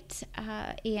website,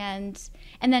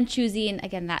 and then choosing,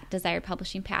 again, that desired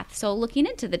publishing path. So looking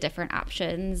into the different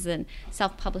options and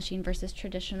self-publishing versus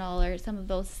traditional, or some of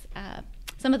those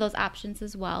options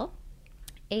as well.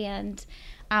 And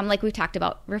like we talked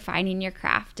about, refining your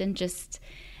craft and just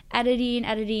editing,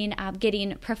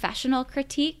 getting professional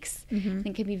critiques, I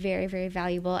think can be very, very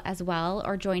valuable as well,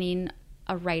 or joining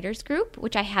a writer's group,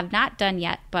 which I have not done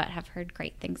yet, but have heard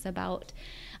great things about.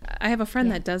 I have a friend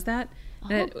that does that,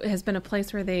 and it has been a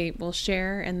place where they will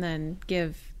share and then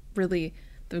give really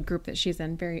the group that she's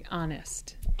in very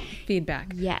honest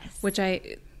feedback. Yes. Which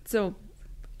I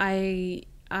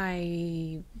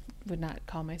would not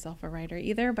call myself a writer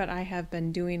either, but I have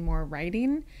been doing more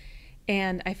writing,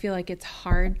 and I feel like it's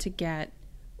hard to get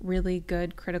really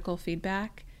good critical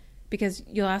feedback, because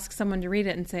you'll ask someone to read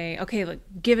it and say, okay, like,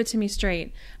 give it to me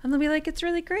straight. And they'll be like, it's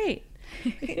really great.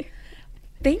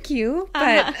 Thank you.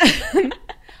 But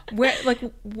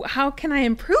how can I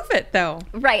improve it though?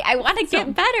 Right. I want to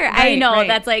get better. Right, I know. Right.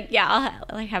 That's like,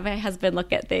 I'll have my husband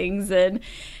look at things, and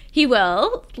he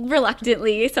will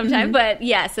reluctantly sometimes, but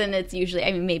yes. And it's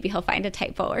usually, maybe he'll find a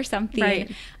typo or something,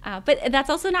 right. But that's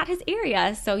also not his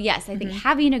area. So yes, I think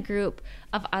having a group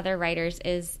of other writers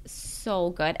is so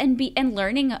good, and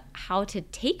learning how to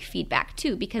take feedback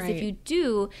too, because if you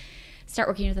do start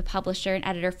working with a publisher and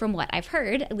editor, from what I've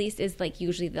heard at least, is like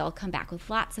usually they'll come back with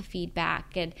lots of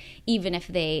feedback, and even if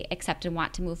they accept and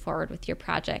want to move forward with your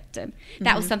project. And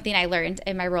that was something I learned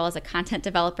in my role as a content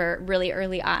developer really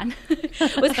early on,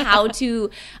 was how to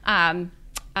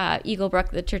Eagle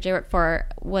Brook, the church I work for,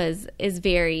 is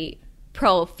very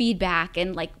pro feedback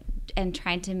and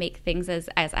trying to make things as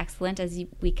excellent as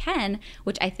we can,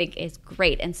 which I think is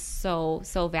great and so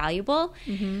valuable.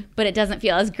 But it doesn't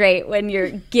feel as great when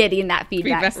you're getting that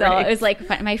feedback. So it was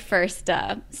like my first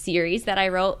series that I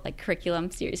wrote, like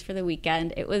curriculum series for the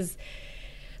weekend. It was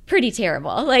pretty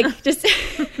terrible. Like, just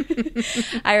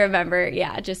I remember,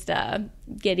 just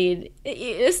getting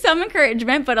some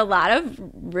encouragement, but a lot of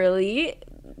really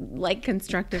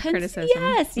constructive criticism.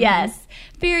 Yes.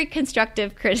 Very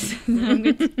constructive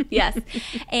criticism. Yes.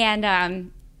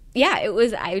 And it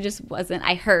was, I just wasn't,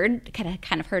 I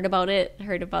kind of heard about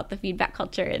the feedback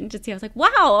culture, and just, I was like,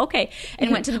 wow, okay. And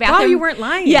went to the bathroom. Wow, you weren't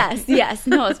lying. Yes.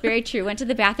 No, it's very true. Went to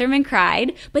the bathroom and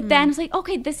cried. But then I was like,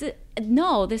 okay,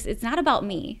 it's not about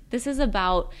me. This is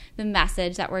about the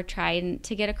message that we're trying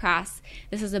to get across.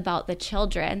 This is about the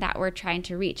children that we're trying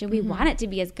to reach, and we want it to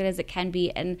be as good as it can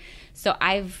be. And so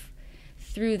I've,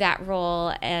 through that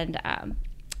role and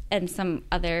some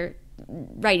other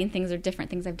writing things or different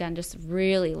things I've done, just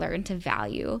really learned to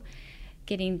value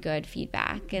getting good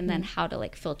feedback, and then how to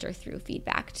filter through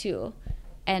feedback too,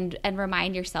 and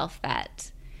remind yourself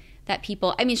that that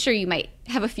people, I mean, sure, you might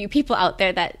have a few people out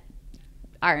there that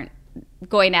aren't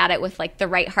going at it with like the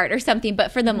right heart or something,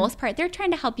 but for the most part, they're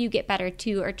trying to help you get better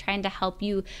too, or trying to help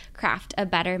you craft a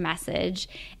better message.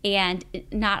 And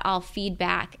not all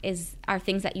feedback are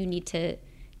things that you need to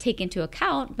take into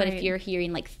account, but if you're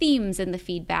hearing like themes in the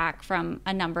feedback from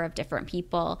a number of different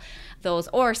people, those,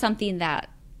 or something that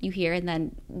you hear, and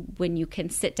then when you can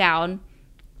sit down,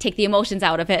 take the emotions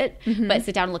out of it, but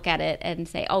sit down and look at it and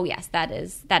say, oh yes, that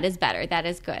is better, that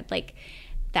is good, like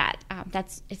that,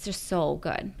 it's just so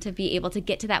good to be able to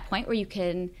get to that point where you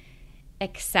can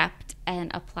accept and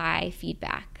apply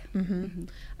feedback.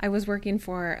 I was working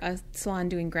for a salon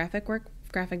doing graphic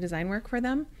design work for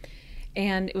them,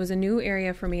 and it was a new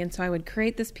area for me, and so I would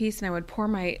create this piece and I would pour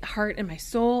my heart and my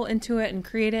soul into it and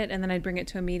create it, and then I'd bring it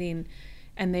to a meeting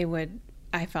and they would,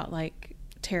 I felt like,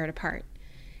 tear it apart.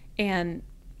 And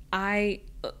I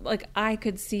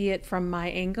could see it from my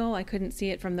angle. I couldn't see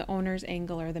it from the owner's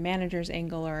angle or the manager's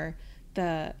angle or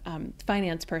the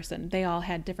finance person. They all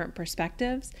had different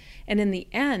perspectives. And in the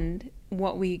end,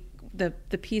 the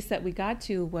piece that we got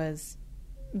to was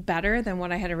better than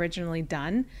what I had originally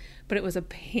done, but it was a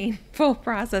painful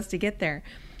process to get there.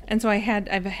 And so I've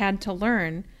had to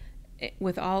learn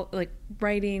with all, like,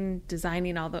 writing,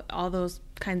 designing, all those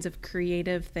kinds of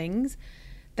creative things,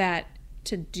 that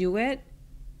to do it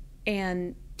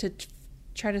and to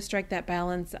try to strike that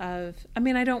balance of, I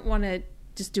mean, I don't want to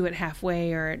just do it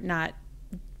halfway or not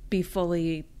be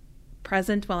fully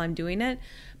present while I'm doing it,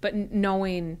 but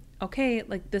knowing, okay,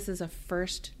 like, this is a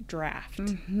first draft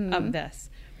of this.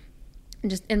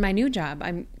 And just in my new job,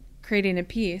 I'm creating a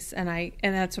piece, and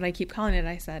that's what I keep calling it.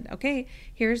 I said, okay,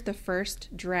 here's the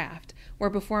first draft, where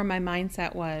before my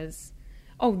mindset was,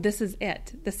 oh, this is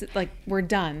it. This is, like, we're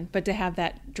done. But to have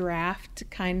that draft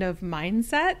kind of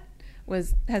mindset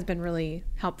has been really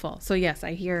helpful. So yes,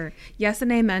 I hear yes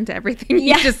and amen to everything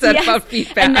you just said about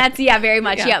feedback. And that's, very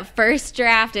much. Yeah. First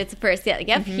draft, it's first. Yeah.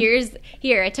 Yep.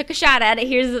 Here, I took a shot at it.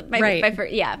 Here's my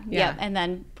first. Yeah. And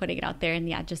then putting it out there,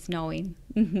 and just knowing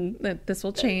that this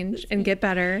will change and get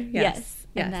better. Yes.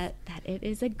 And that it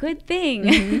is a good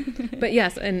thing. But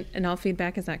yes, and all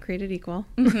feedback is not created equal.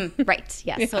 Right.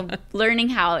 Yes. Yeah. So learning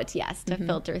how to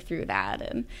filter through that,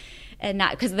 and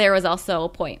not, because there was also a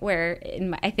point where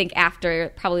I think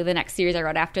after probably the next series I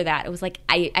wrote after that, it was like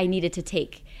I needed to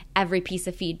take every piece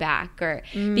of feedback, or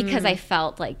because I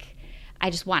felt like I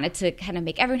just wanted to kind of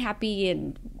make everyone happy,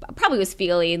 and probably was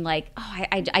feeling like, oh,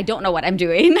 I don't know what I'm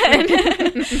doing.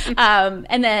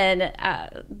 And then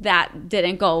that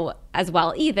didn't go as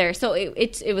well either. So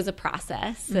it was a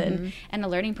process and a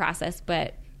learning process,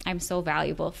 but I'm so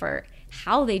valuable for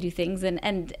how they do things,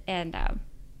 and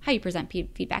how you present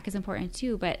feedback is important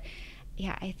too. But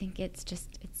yeah, I think it's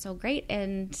so great.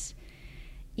 And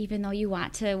even though you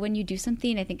want to, when you do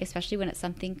something, I think especially when it's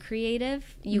something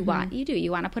creative, you want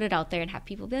to put it out there and have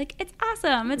people be like, it's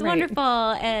awesome, it's wonderful.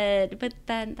 But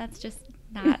then that's just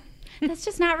not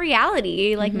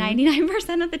reality, like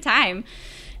 99% of the time.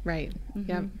 Right.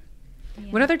 Yeah.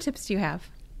 What other tips do you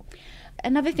have?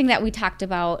 Another thing that we talked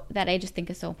about that I just think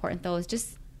is so important, though, is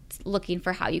just looking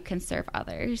for how you can serve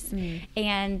others,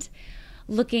 and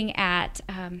looking at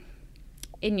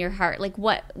in your heart, like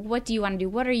what do you want to do?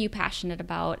 What are you passionate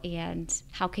about? And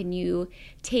how can you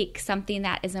take something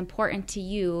that is important to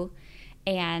you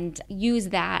and use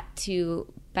that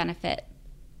to benefit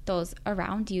those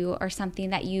around you, or something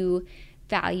that you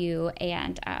value?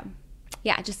 And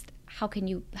just how can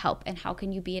you help, and how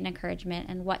can you be an encouragement,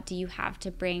 and what do you have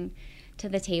to bring to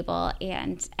the table?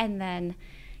 And then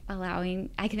allowing,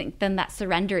 I think then that's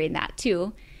surrendering that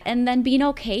too. And then being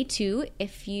okay too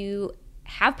if you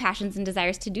have passions and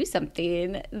desires to do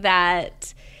something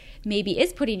that maybe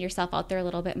is putting yourself out there a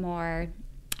little bit more,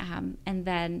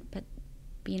 but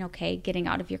being okay getting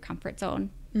out of your comfort zone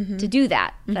to do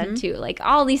that then too. Like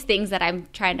all these things that I'm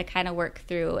trying to kind of work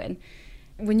through. And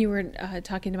when you were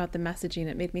talking about the messaging,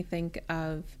 it made me think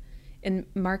of, in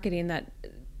marketing, that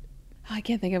I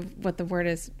can't think of what the word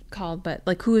is called, but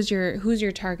like who's your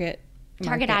target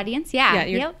audience?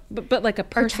 Yeah. But like a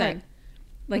person,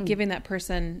 like giving that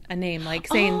person a name, like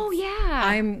saying, oh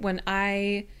yeah, when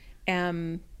I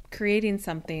am creating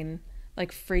something,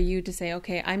 like for you to say,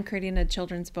 okay, I'm creating a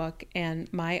children's book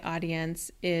and my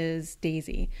audience is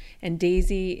Daisy, and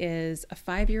Daisy is a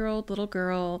 5-year-old little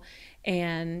girl,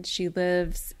 and she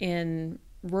lives in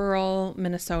rural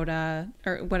Minnesota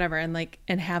or whatever,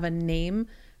 and have a name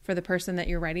for the person that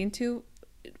you're writing to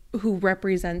who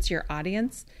represents your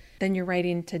audience. Then you're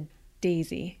writing to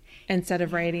Daisy instead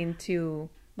of writing to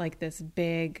like this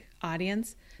big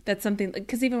audience. That's something,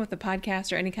 because even with the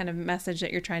podcast or any kind of message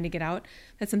that you're trying to get out,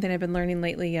 that's something I've been learning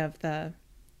lately, of the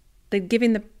like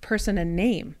giving the person a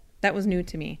name. That was new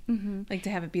to me. Like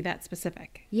to have it be that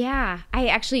specific. Yeah. I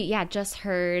actually, just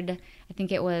heard, I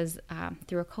think it was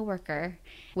through a coworker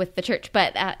with the church,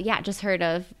 but just heard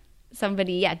of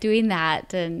somebody, doing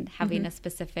that and having a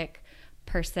specific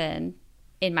person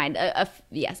in mind.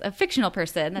 A fictional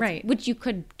person. That's, right. Which you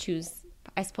could choose,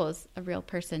 I suppose, a real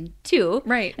person too.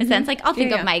 Right. In a sense, like I'll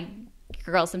think of my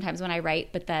girls sometimes when I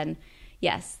write, but then,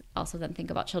 also then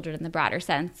think about children in the broader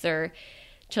sense, or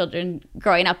children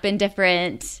growing up in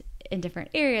different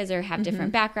areas or have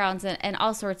different backgrounds and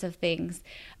all sorts of things.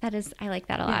 I like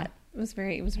that a lot. It was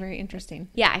very interesting.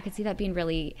 Yeah, I could see that being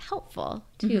really helpful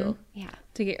too. Yeah.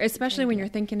 To get, especially when you're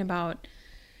thinking about,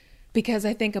 because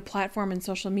I think a platform and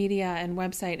social media and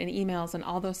website and emails and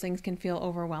all those things can feel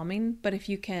overwhelming. But if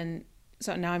you can,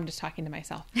 so now I'm just talking to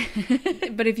myself,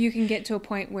 but if you can get to a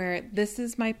point where this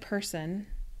is my person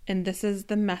and this is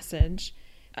the message,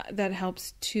 that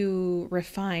helps to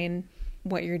refine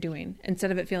what you're doing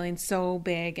instead of it feeling so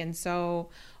big and so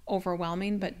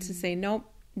overwhelming, but to say, nope,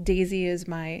 Daisy is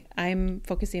I'm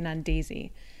focusing on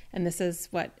Daisy. And this is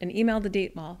what an email to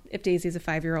date. Well, if Daisy's a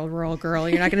 5-year-old rural girl,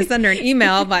 you're not going to send her an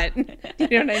email, but you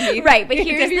know what I mean? Right. But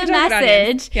here's the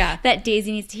message that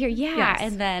Daisy needs to hear. Yeah. Yes.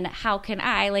 And then how can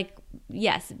I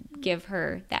give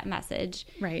her that message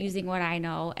using what I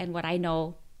know and what I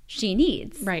know she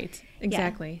needs. Right.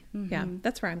 Exactly. Yeah.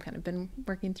 That's where I'm kind of been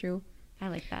working through. I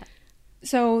like that.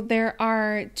 So there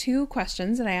are 2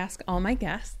 questions that I ask all my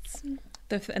guests.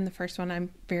 And the first one, I'm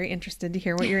very interested to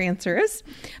hear what your answer is.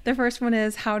 The first one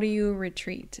is, how do you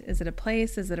retreat? Is it a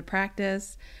place? Is it a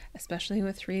practice? Especially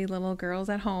with 3 little girls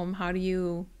at home, how do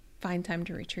you find time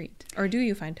to retreat? Or do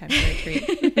you find time to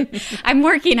retreat? I'm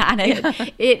working on it. Yeah.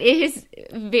 It is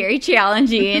very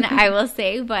challenging, I will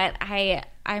say, but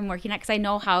I'm working on it because I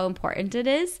know how important it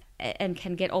is and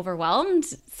can get overwhelmed,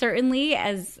 certainly,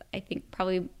 as I think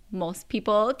probably most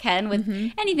people can with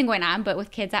anything going on, but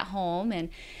with kids at home and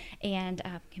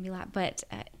can be a lot, but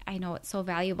I know it's so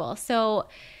valuable. So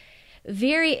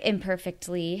very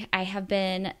imperfectly, I have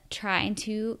been trying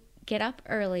to get up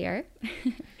earlier,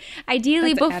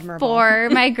 ideally before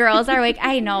my girls are awake.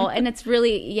 I know, and it's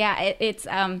really, it's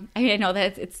I know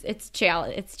that it's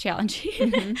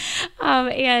challenging.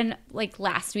 And like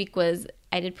last week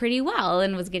I did pretty well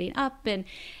and was getting up and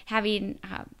having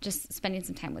just spending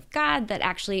some time with God that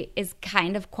actually is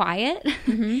kind of quiet.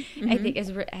 I think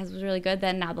was really good.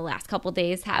 Then now the last couple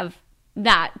days have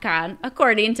not gone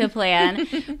according to plan,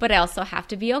 but I also have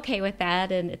to be okay with that,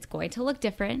 and it's going to look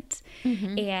different,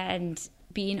 and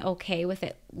being okay with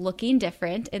it looking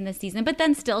different in the season, but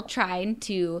then still trying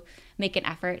to make an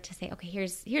effort to say, okay,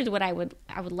 here's what I would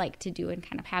like to do, and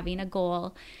kind of having a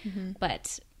goal,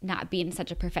 but not being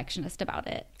such a perfectionist about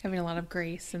it. Having a lot of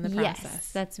grace in the process.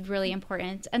 Yes, that's really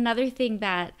important. Another thing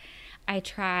that I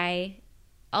try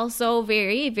also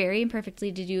very, very imperfectly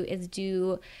to do is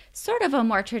do sort of a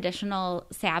more traditional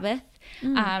Sabbath,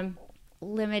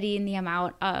 limiting the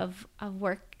amount of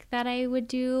work that I would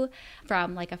do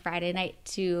from like a Friday night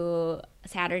to a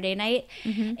Saturday night.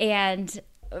 And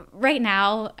right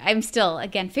now I'm still,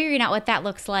 again, figuring out what that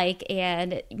looks like,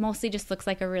 and it mostly just looks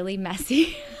like a really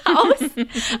messy house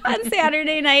on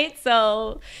Saturday night.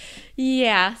 So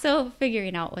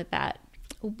figuring out what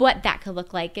that could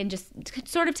look like, and just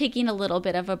sort of taking a little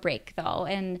bit of a break though,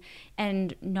 and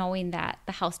knowing that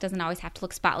the house doesn't always have to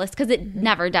look spotless, because it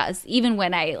never does, even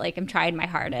when I am trying my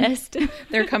hardest.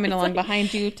 They're coming along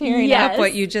behind you, tearing up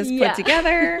what you just put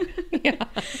together.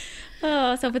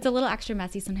 Oh, so if it's a little extra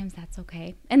messy, sometimes that's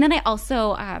okay. And then I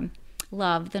also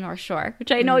love the North Shore,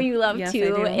 which I know you love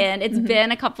too. And it's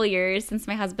been a couple years since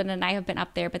my husband and I have been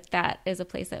up there, but that is a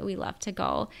place that we love to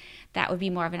go. That would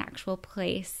be more of an actual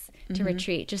place to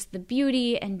retreat. Just the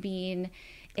beauty and being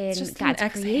in God's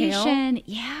creation.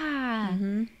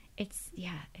 Yeah. It's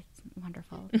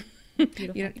wonderful.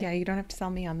 Beautiful. You don't have to sell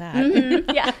me on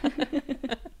that.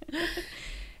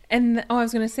 And I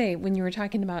was going to say, when you were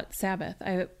talking about Sabbath,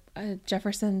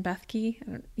 Jefferson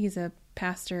Bethke, he's a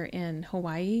pastor in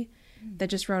Hawaii that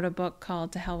just wrote a book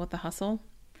called To Hell with the Hustle.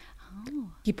 Oh.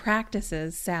 He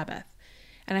practices Sabbath.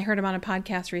 And I heard him on a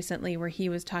podcast recently where he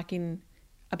was talking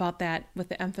about that with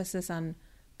the emphasis on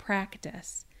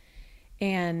practice.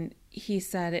 And he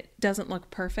said it doesn't look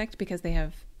perfect because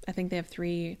I think they have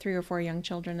three or four young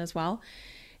children as well.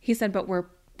 He said, but we're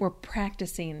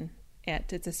practicing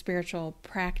it. It's a spiritual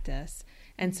practice.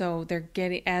 And so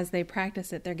as they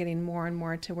practice it, they're getting more and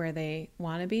more to where they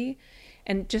want to be.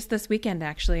 And just this weekend,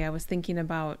 actually, I was thinking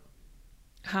about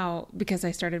because I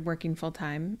started working full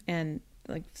time and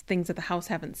like things at the house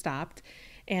haven't stopped.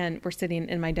 and we're sitting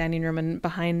in my dining room, and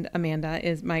behind Amanda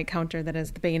is my counter that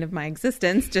is the bane of my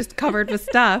existence, just covered with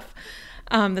stuff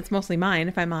that's mostly mine,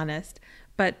 if I'm honest.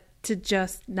 But to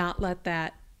just not let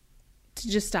that, to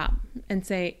just stop and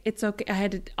say, it's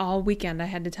okay. All weekend I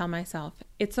had to tell myself,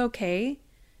 it's okay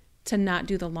to not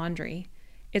do the laundry.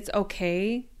 It's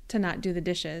okay to not do the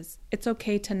dishes. It's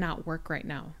okay to not work right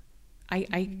now.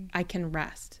 I can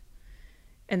rest.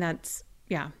 And that's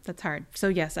hard. So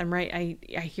yes, I'm right.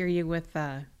 I hear you with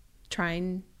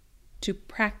trying to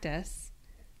practice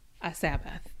a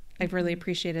Sabbath. I've really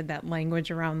appreciated that language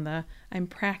around I'm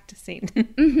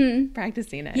practicing,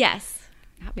 practicing it. Yes.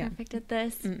 Not perfect at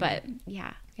this, but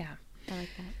yeah. I like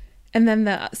that. And then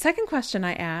the second question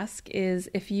I ask is,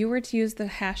 if you were to use the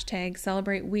hashtag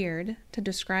 #CelebrateWeird to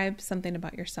describe something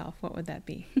about yourself, what would that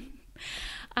be?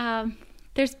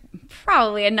 There's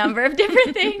probably a number of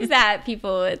different things that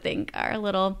people would think are a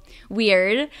little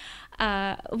weird.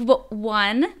 But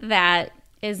one that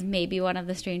is maybe one of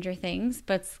the stranger things,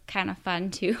 but it's kind of fun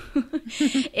too,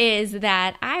 is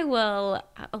that I will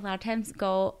a lot of times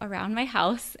go around my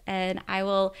house and I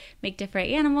will make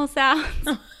different animal sounds.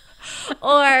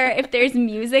 Or if there's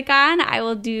music on, I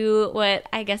will do what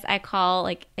I guess I call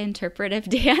like interpretive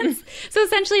dance. So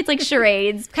essentially it's like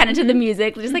charades kind of to the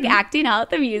music, just like acting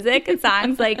out the music and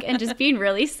songs, like, and just being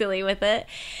really silly with it.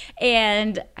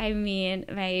 And I mean,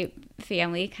 my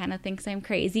family kind of thinks I'm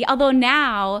crazy. Although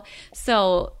now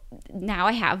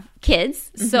I have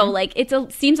kids, so like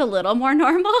seems a little more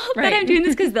normal that I'm doing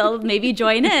this because they'll maybe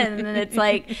join in, and it's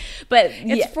like, but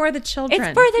it's for the children.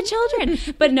 It's for the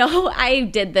children. But no, I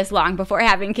did this long before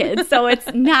having kids, so it's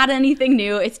not anything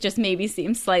new. It's just maybe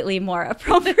seems slightly more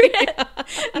appropriate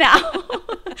now.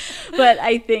 But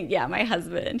I think, my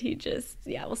husband, he just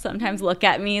will sometimes look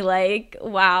at me like,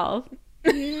 wow,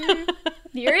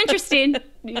 you're interesting.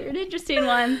 You're an interesting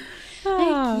one.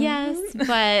 Like, yes,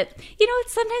 but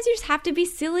sometimes you just have to be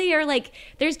silly, or like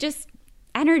there's just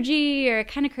energy or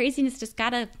kind of craziness just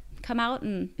gotta come out,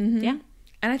 and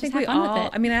And I think we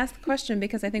all, I asked the question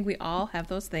because I think we all have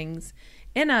those things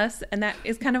in us, and that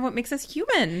is kind of what makes us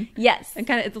human. Yes. And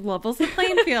kind of it levels the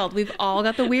playing field. We've all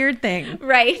got the weird thing.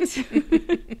 Right.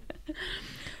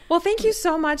 Well, thank you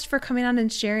so much for coming on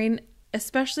and sharing,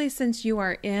 especially since you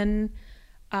are in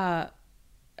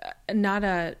not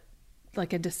a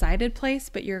decided place,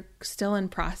 but you're still in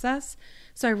process.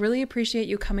 So I really appreciate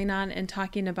you coming on and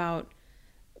talking about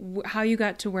how you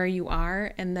got to where you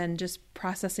are, and then just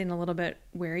processing a little bit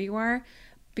where you are,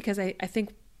 because I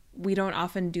think we don't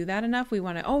often do that enough. We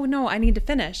want to, oh no, I need to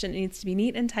finish, and it needs to be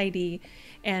neat and tidy,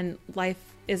 and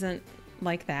life isn't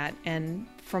like that. And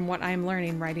from what I'm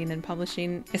learning, writing and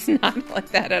publishing is not like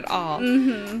that at all.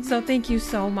 So thank you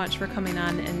so much for coming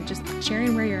on and just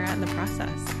sharing where you're at in the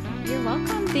process. You're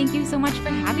welcome. Thank you so much for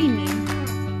having me.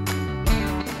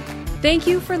 Thank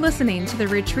you for listening to the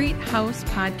Retreat House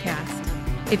podcast.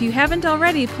 If you haven't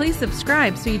already, please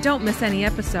subscribe so you don't miss any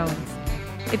episodes.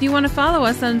 If you want to follow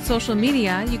us on social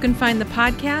media, you can find the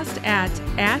podcast at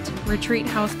Retreat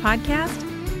House Podcast,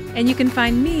 and you can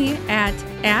find me at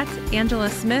Angela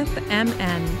Smith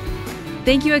MN.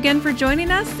 Thank you again for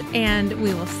joining us, and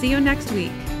we will see you next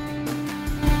week.